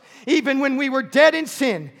us, even when we were dead in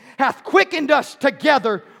sin, hath quickened us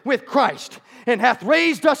together with Christ, and hath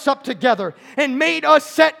raised us up together, and made us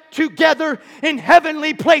sit together in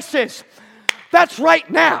heavenly places. That's right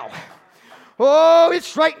now. Oh,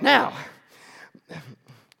 it's right now.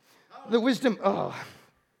 The wisdom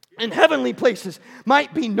in heavenly places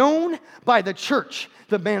might be known by the church,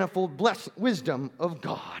 the manifold wisdom of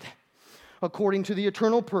God, according to the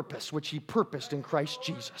eternal purpose which He purposed in Christ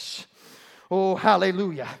Jesus. Oh,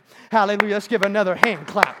 hallelujah. Hallelujah. Let's give another hand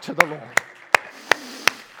clap to the Lord.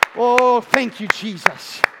 Oh, thank you,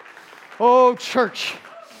 Jesus. Oh, church,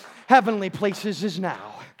 heavenly places is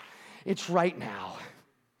now. It's right now.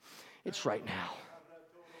 It's right now.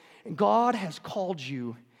 And God has called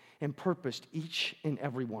you and purposed each and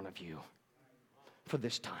every one of you for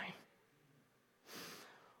this time.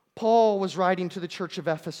 Paul was writing to the church of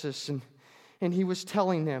Ephesus, and he was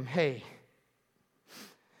telling them, hey,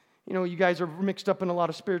 you know, you guys are mixed up in a lot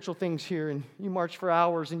of spiritual things here, and you march for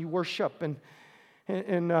hours, and you worship, and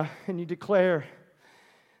you declare.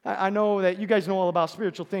 I know that you guys know all about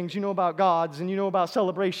spiritual things. You know about gods, and you know about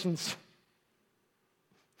celebrations.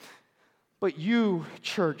 But you,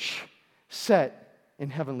 church, set in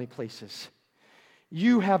heavenly places.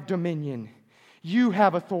 You have dominion. You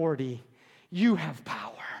have authority. You have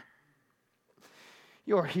power.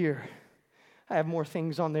 You're here. I have more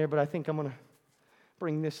things on there, but I think I'm going to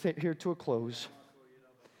bring this here to a close.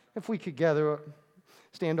 If we could gather up,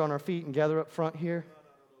 stand on our feet and gather up front here.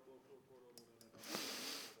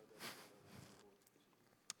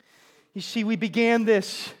 You see, we began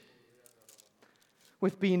this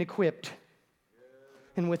with being equipped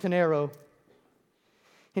and with an arrow.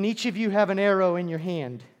 And each of you have an arrow in your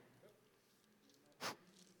hand.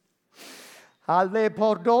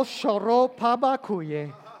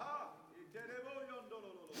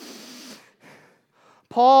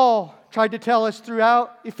 Paul tried to tell us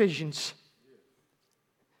throughout Ephesians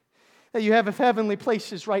that you have heavenly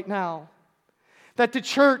places right now. That the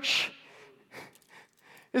church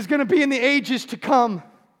is going to be in the ages to come.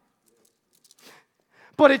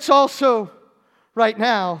 But it's also right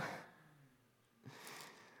now.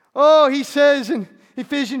 Oh, he says in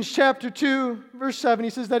Ephesians chapter 2, verse 7, he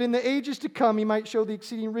says that in the ages to come he might show the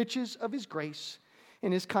exceeding riches of his grace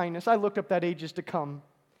and his kindness. I looked up that ages to come.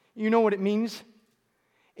 You know what it means?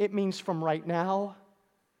 It means from right now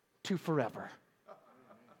to forever.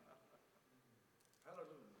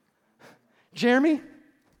 Jeremy,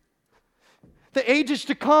 the ages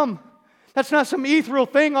to come, that's not some ethereal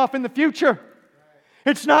thing off in the future.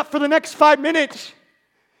 It's not for the next 5 minutes.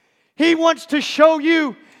 He wants to show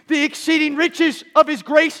you the exceeding riches of his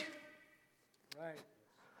grace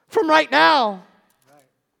from right now.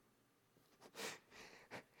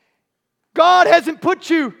 God hasn't put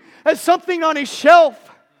you as something on His shelf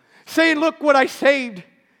saying, look what I saved.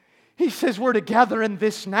 He says we're together in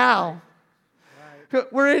this now.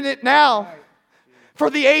 We're in it now for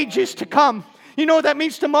the ages to come. You know what that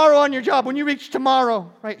means tomorrow on your job, when you reach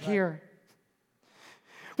tomorrow, right here.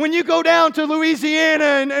 When you go down to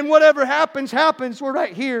Louisiana and whatever happens, we're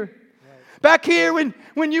right here. Back here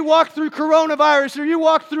when you walk through coronavirus or you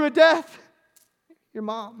walk through a death, your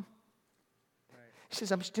mom. He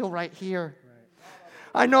says, I'm still right here.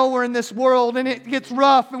 I know we're in this world and it gets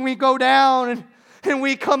rough and we go down and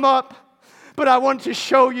we come up. But I want to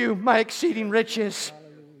show you my exceeding riches.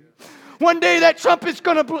 One day that trumpet's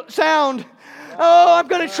going to sound. Oh, I'm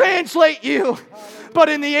going to translate you. But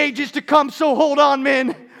in the ages to come, so hold on,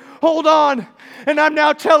 men. Hold on. And I'm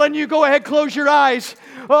now telling you, go ahead, close your eyes.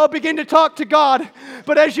 Oh, begin to talk to God.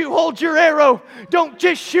 But as you hold your arrow, don't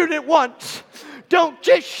just shoot it once. Don't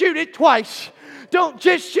just shoot it twice. Don't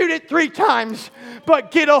just shoot it 3 times.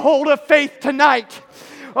 But get a hold of faith tonight.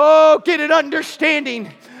 Oh, get an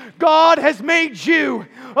understanding. God has made you,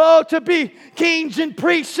 to be kings and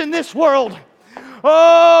priests in this world.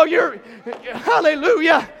 Oh,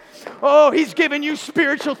 hallelujah. Oh, He's given you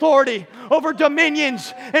spiritual authority over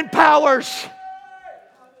dominions and powers.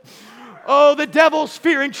 Oh, the devils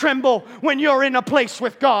fear and tremble when you're in a place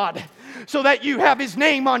with God, so that you have His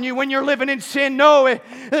name on you when you're living in sin. No,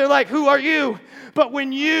 they're like, who are you? But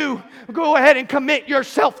when you go ahead and commit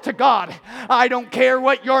yourself to God, I don't care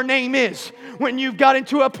what your name is. When you've got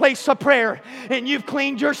into a place of prayer and you've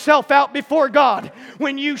cleaned yourself out before God,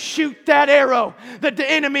 when you shoot that arrow,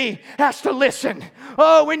 the enemy has to listen.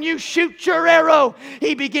 Oh, when you shoot your arrow,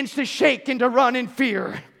 he begins to shake and to run in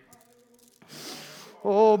fear.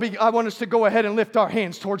 Oh, I want us to go ahead and lift our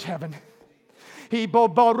hands towards heaven.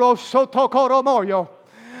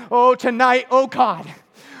 Oh, tonight, oh God,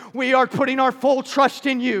 we are putting our full trust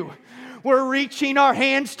in you. We're reaching our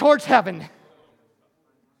hands towards heaven.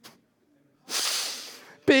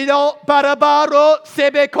 Pido barabaro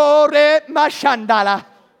sebecore mashandala.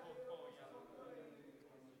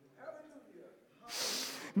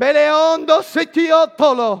 Beleondo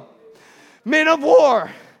sitiotolo. Men of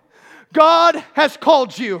war, God has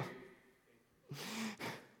called you.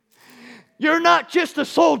 You're not just a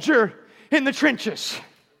soldier in the trenches.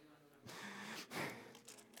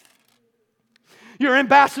 You're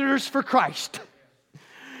ambassadors for Christ.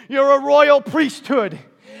 You're a royal priesthood.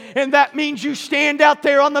 And that means you stand out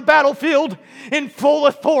there on the battlefield in full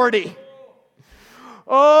authority.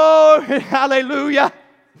 Oh, hallelujah.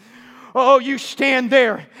 Oh, you stand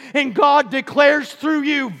there and God declares through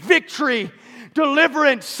you victory,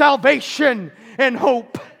 deliverance, salvation, and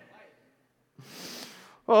hope.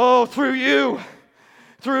 Oh, through you.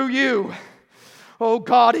 Oh,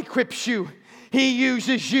 God equips you. He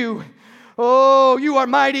uses you. Oh, you are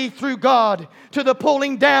mighty through God to the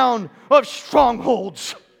pulling down of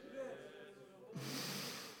strongholds.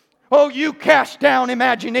 Oh, you cast down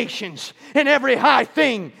imaginations and every high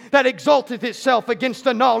thing that exalteth itself against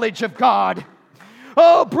the knowledge of God.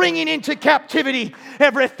 Oh, bringing into captivity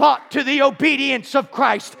every thought to the obedience of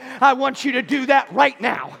Christ. I want you to do that right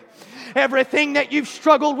now. Everything that you've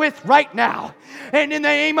struggled with right now. And in the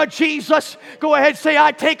name of Jesus, go ahead and say,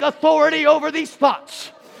 I take authority over these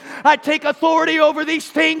thoughts. I take authority over these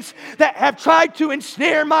things that have tried to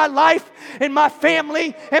ensnare my life and my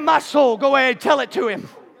family and my soul. Go ahead and tell it to Him.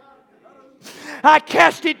 I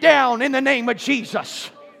cast it down in the name of Jesus.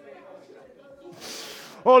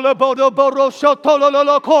 Oh,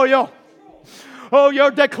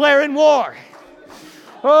 you're declaring war.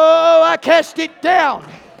 Oh, I cast it down.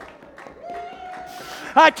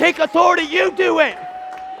 I take authority. You do it.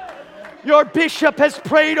 Your bishop has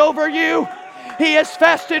prayed over you. He has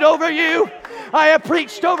fasted over you. I have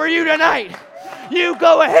preached over you tonight. You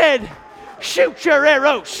go ahead. Shoot your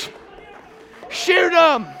arrows. Shoot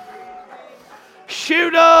them.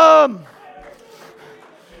 Shoot them.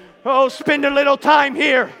 Oh, spend a little time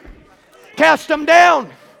here. Cast them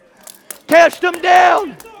down. Cast them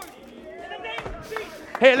down.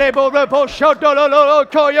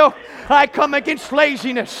 I come against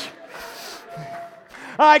laziness.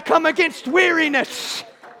 I come against weariness.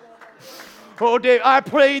 Oh, I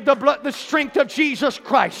pray the strength of Jesus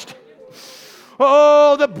Christ.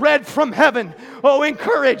 Oh, the bread from heaven. Oh,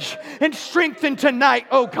 encourage and strengthen tonight,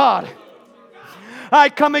 oh God. I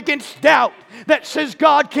come against doubt that says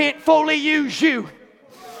God can't fully use you.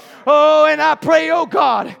 Oh, and I pray, oh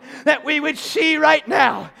God, that we would see right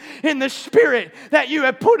now in the Spirit that you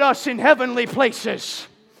have put us in heavenly places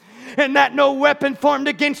and that no weapon formed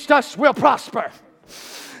against us will prosper.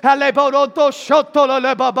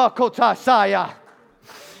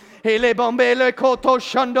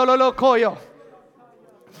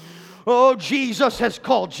 Oh, Jesus has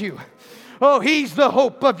called you. Oh, He's the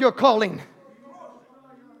hope of your calling.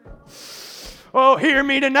 Oh, hear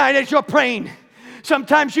me tonight as you're praying.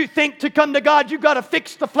 Sometimes you think to come to God, you've got to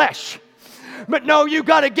fix the flesh. But no, you've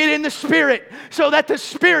got to get in the Spirit so that the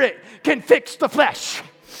Spirit can fix the flesh.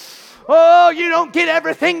 Oh, you don't get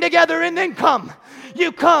everything together and then come.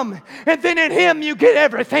 You come, and then in Him you get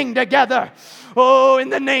everything together. Oh, in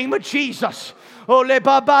the name of Jesus. Oh,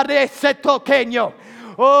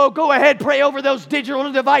 go ahead, pray over those digital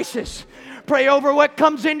devices. Pray over what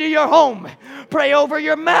comes into your home. Pray over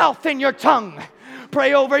your mouth and your tongue.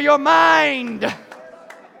 Pray over your mind.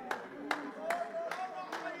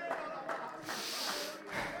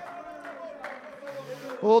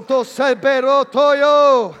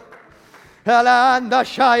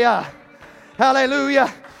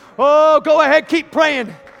 Hallelujah. Oh, go ahead, keep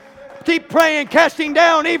praying. Keep praying, casting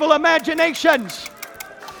down evil imaginations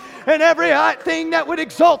and every thing that would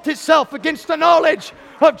exalt itself against the knowledge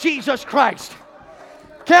of Jesus Christ.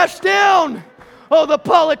 Cast down, oh, the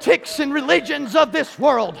politics and religions of this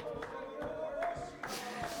world.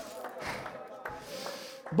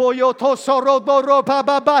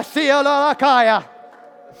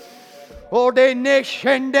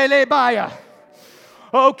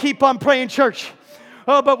 Oh, keep on praying, church.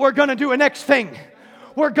 Oh, but we're going to do a next thing.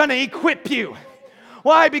 We're going to equip you.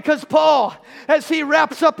 Why? Because Paul, as he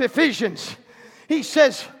wraps up Ephesians, he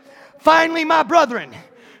says, finally, my brethren,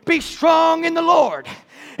 be strong in the Lord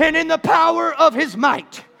and in the power of His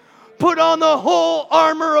might. Put on the whole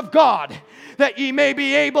armor of God, that ye may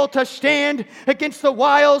be able to stand against the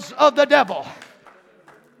wiles of the devil.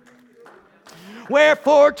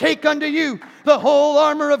 Wherefore, take unto you the whole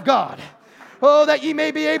armor of God, oh, that ye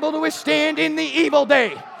may be able to withstand in the evil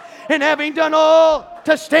day. And having done all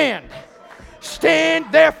to stand, stand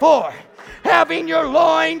therefore, having your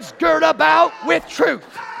loins girt about with truth,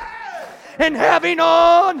 and having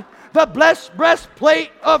on the blessed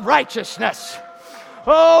breastplate of righteousness.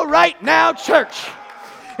 Oh, right now, church,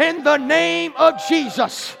 in the name of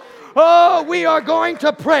Jesus, oh, we are going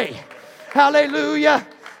to pray. Hallelujah,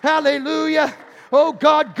 hallelujah. Oh,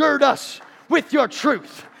 God, gird us with your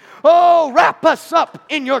truth. Oh, wrap us up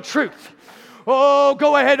in your truth. Oh,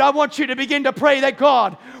 go ahead. I want you to begin to pray that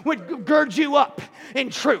God would gird you up in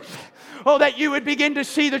truth. Oh, that you would begin to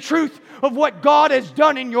see the truth of what God has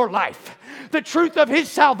done in your life. The truth of His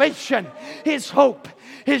salvation, His hope,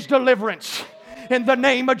 His deliverance. In the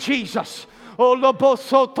name of Jesus. Oh,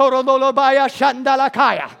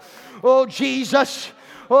 oh, Jesus.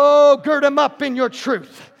 Oh, gird them up in your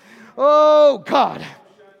truth. Oh, God.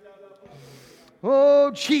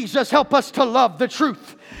 Oh, Jesus, help us to love the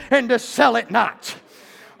truth and to sell it not.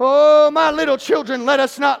 Oh, my little children, let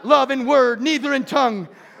us not love in word, neither in tongue,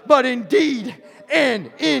 but in deed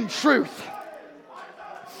and in truth.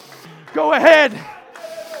 Go ahead.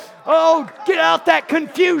 Oh, get out that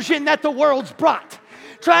confusion that the world's brought,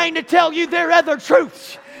 trying to tell you there are other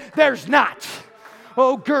truths. There's not.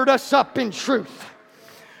 Oh, gird us up in truth.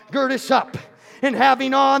 Gird us up in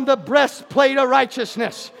having on the breastplate of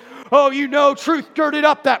righteousness. Oh, you know truth girded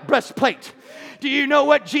up that breastplate. Do you know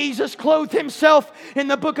what Jesus clothed Himself in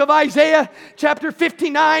the book of Isaiah, chapter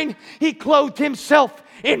 59? He clothed Himself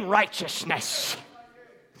in righteousness.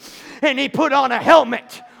 And He put on a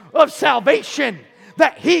helmet of salvation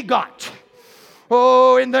that He got.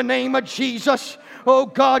 Oh, in the name of Jesus, oh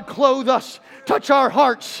God, clothe us, touch our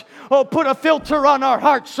hearts. Oh, put a filter on our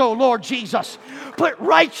hearts, oh Lord Jesus. Put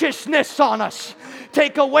righteousness on us.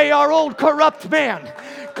 Take away our old corrupt man.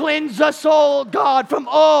 Cleanse us, oh God, from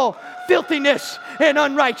all filthiness and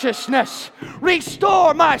unrighteousness.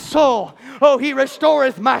 Restore my soul. Oh, He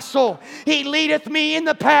restoreth my soul. He leadeth me in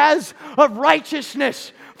the paths of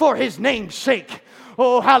righteousness for His name's sake.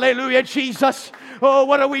 Oh, hallelujah, Jesus. Oh,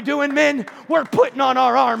 what are we doing, men? We're putting on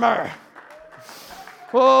our armor.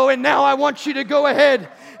 Oh, and now I want you to go ahead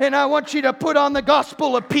and I want you to put on the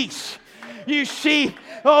gospel of peace. You see,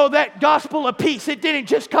 oh, that gospel of peace, it didn't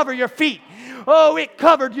just cover your feet. Oh, it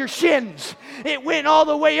covered your shins. It went all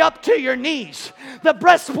the way up to your knees. The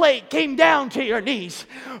breastplate came down to your knees.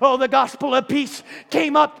 Oh, the gospel of peace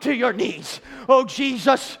came up to your knees. Oh,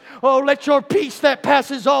 Jesus, oh, let your peace that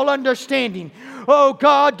passes all understanding, oh,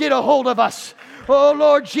 God, get a hold of us. Oh,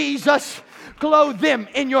 Lord Jesus, clothe them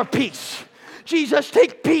in your peace. Jesus,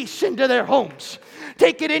 take peace into their homes.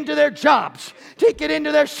 Take it into their jobs. Take it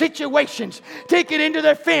into their situations. Take it into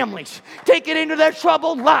their families. Take it into their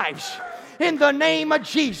troubled lives. In the name of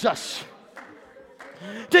Jesus.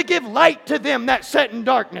 To give light to them that sat in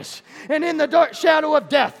darkness, and in the dark shadow of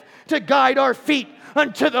death, to guide our feet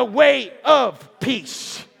unto the way of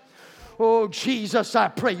peace. Oh, Jesus, I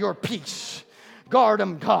pray your peace. Guard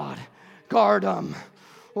them, God. Guard them.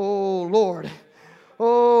 Oh, Lord.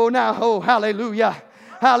 Oh, now, oh, hallelujah.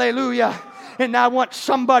 Hallelujah. And I want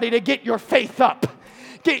somebody to get your faith up.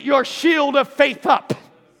 Get your shield of faith up.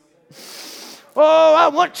 Oh, I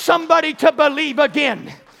want somebody to believe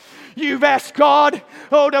again. You've asked God,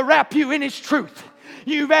 oh, to wrap you in His truth.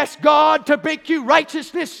 You've asked God to make you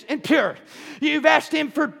righteousness and pure. You've asked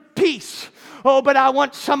Him for peace. Oh, but I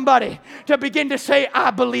want somebody to begin to say,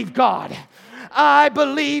 I believe God. I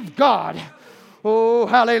believe God. Oh,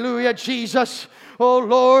 hallelujah, Jesus. Oh,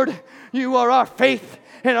 Lord, you are our faith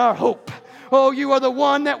and our hope. Oh, you are the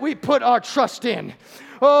one that we put our trust in.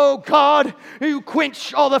 Oh, God, you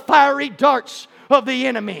quench all the fiery darts of the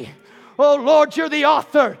enemy. Oh, Lord, you're the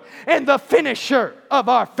author and the finisher of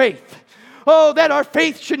our faith. Oh, that our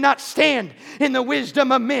faith should not stand in the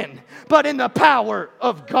wisdom of men, but in the power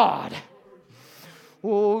of God.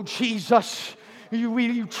 Oh, Jesus,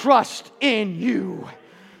 we trust in you.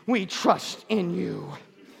 We trust in you.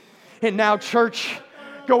 And now, church,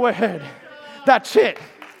 go ahead. That's it.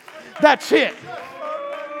 That's it.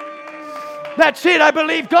 That's it. I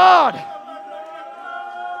believe God.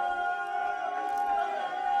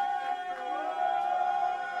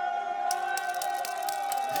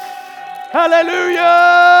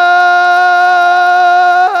 Hallelujah.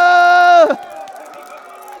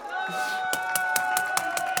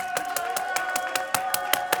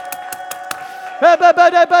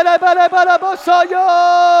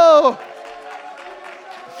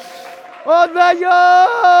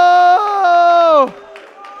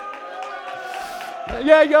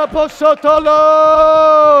 Yeah, posotolo.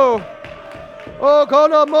 Oh,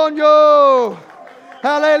 Colomonio.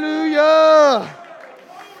 Hallelujah.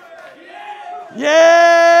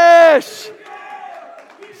 Yes.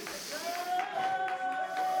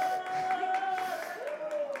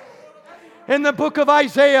 In the book of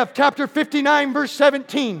Isaiah, chapter 59, verse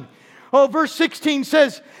 17. Oh, verse 16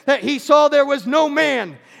 says that he saw there was no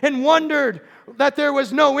man and wondered that there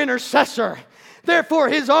was no intercessor. Therefore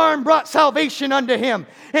his arm brought salvation unto him,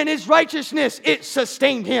 and his righteousness it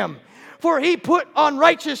sustained him. For he put on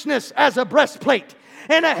righteousness as a breastplate,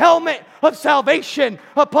 and a helmet of salvation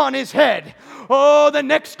upon his head. Oh, the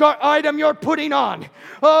next item you're putting on,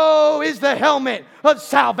 oh, is the helmet of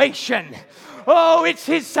salvation. Oh, it's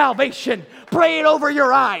His salvation. Pray it over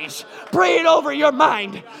your eyes. Pray it over your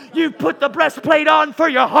mind. You put the breastplate on for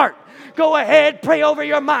your heart. Go ahead, pray over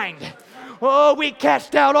your mind. Oh, we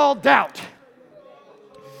cast out all doubt.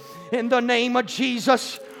 In the name of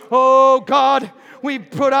Jesus, oh God, we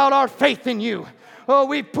put out our faith in you. Oh,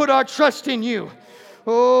 we put our trust in you.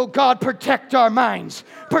 Oh God, protect our minds.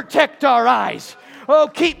 Protect our eyes. Oh,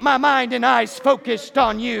 keep my mind and eyes focused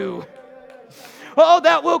on you. Oh,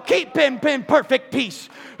 that will keep him in perfect peace,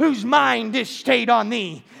 whose mind is stayed on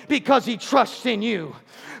thee, because he trusts in you.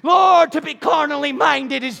 Lord, to be carnally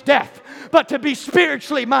minded is death, but to be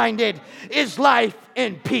spiritually minded is life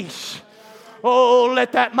and peace. Oh,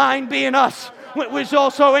 let that mind be in us, which was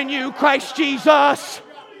also in you, Christ Jesus.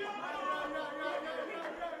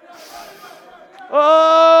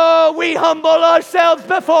 Oh, we humble ourselves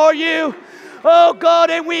before you, oh God,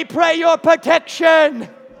 and we pray your protection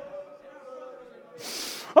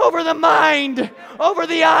over the mind, over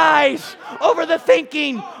the eyes, over the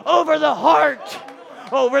thinking, over the heart,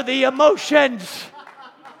 over the emotions.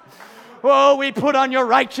 Oh, we put on your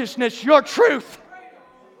righteousness, your truth.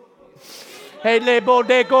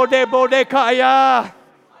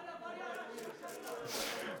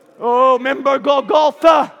 Oh, remember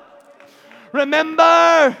Golgotha.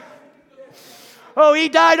 Remember. Oh, he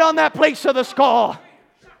died on that place of the skull.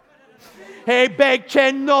 Hey,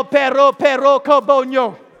 begcendo pero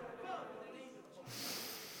cobogno.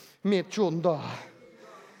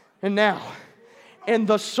 And now, in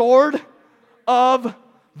the sword of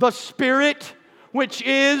the Spirit, which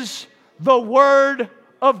is the Word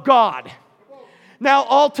of God. Now,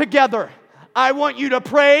 all together, I want you to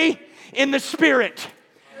pray in the Spirit.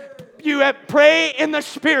 Pray in the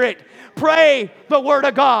Spirit. Pray the Word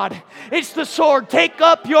of God. It's the sword. Take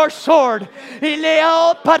up your sword.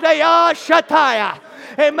 What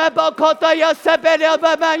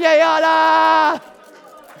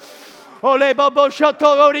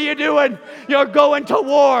are you doing? You're going to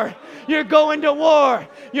war. You're going to war.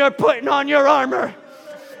 You're putting on your armor.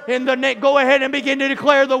 Go ahead and begin to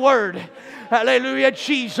declare the word. Hallelujah,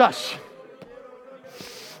 Jesus.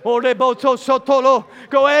 Go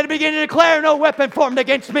ahead and begin to declare, no weapon formed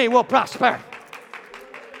against me will prosper.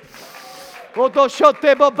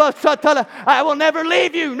 I will never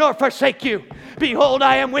leave you nor forsake you. Behold,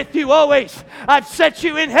 I am with you always. I've set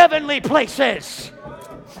you in heavenly places.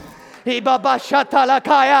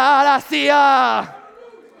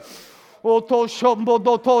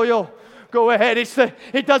 Go ahead.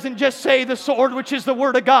 It doesn't just say the sword, which is the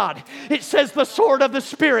word of God. It says the sword of the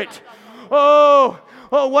Spirit. Oh,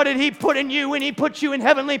 what did He put in you when He put you in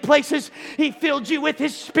heavenly places? He filled you with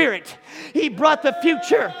His Spirit. He brought the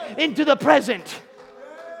future into the present.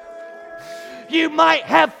 You might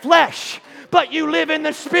have flesh, but you live in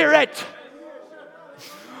the Spirit.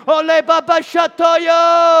 Ole Baba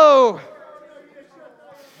Shatoyo.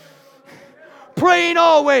 Praying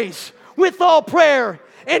always with all prayer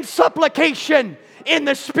and supplication in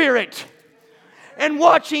the Spirit, and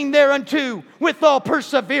watching thereunto with all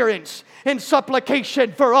perseverance and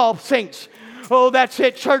supplication for all saints. Oh, that's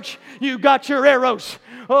it, church. You got your arrows.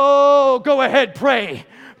 Oh, go ahead, pray.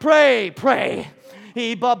 Pray, pray.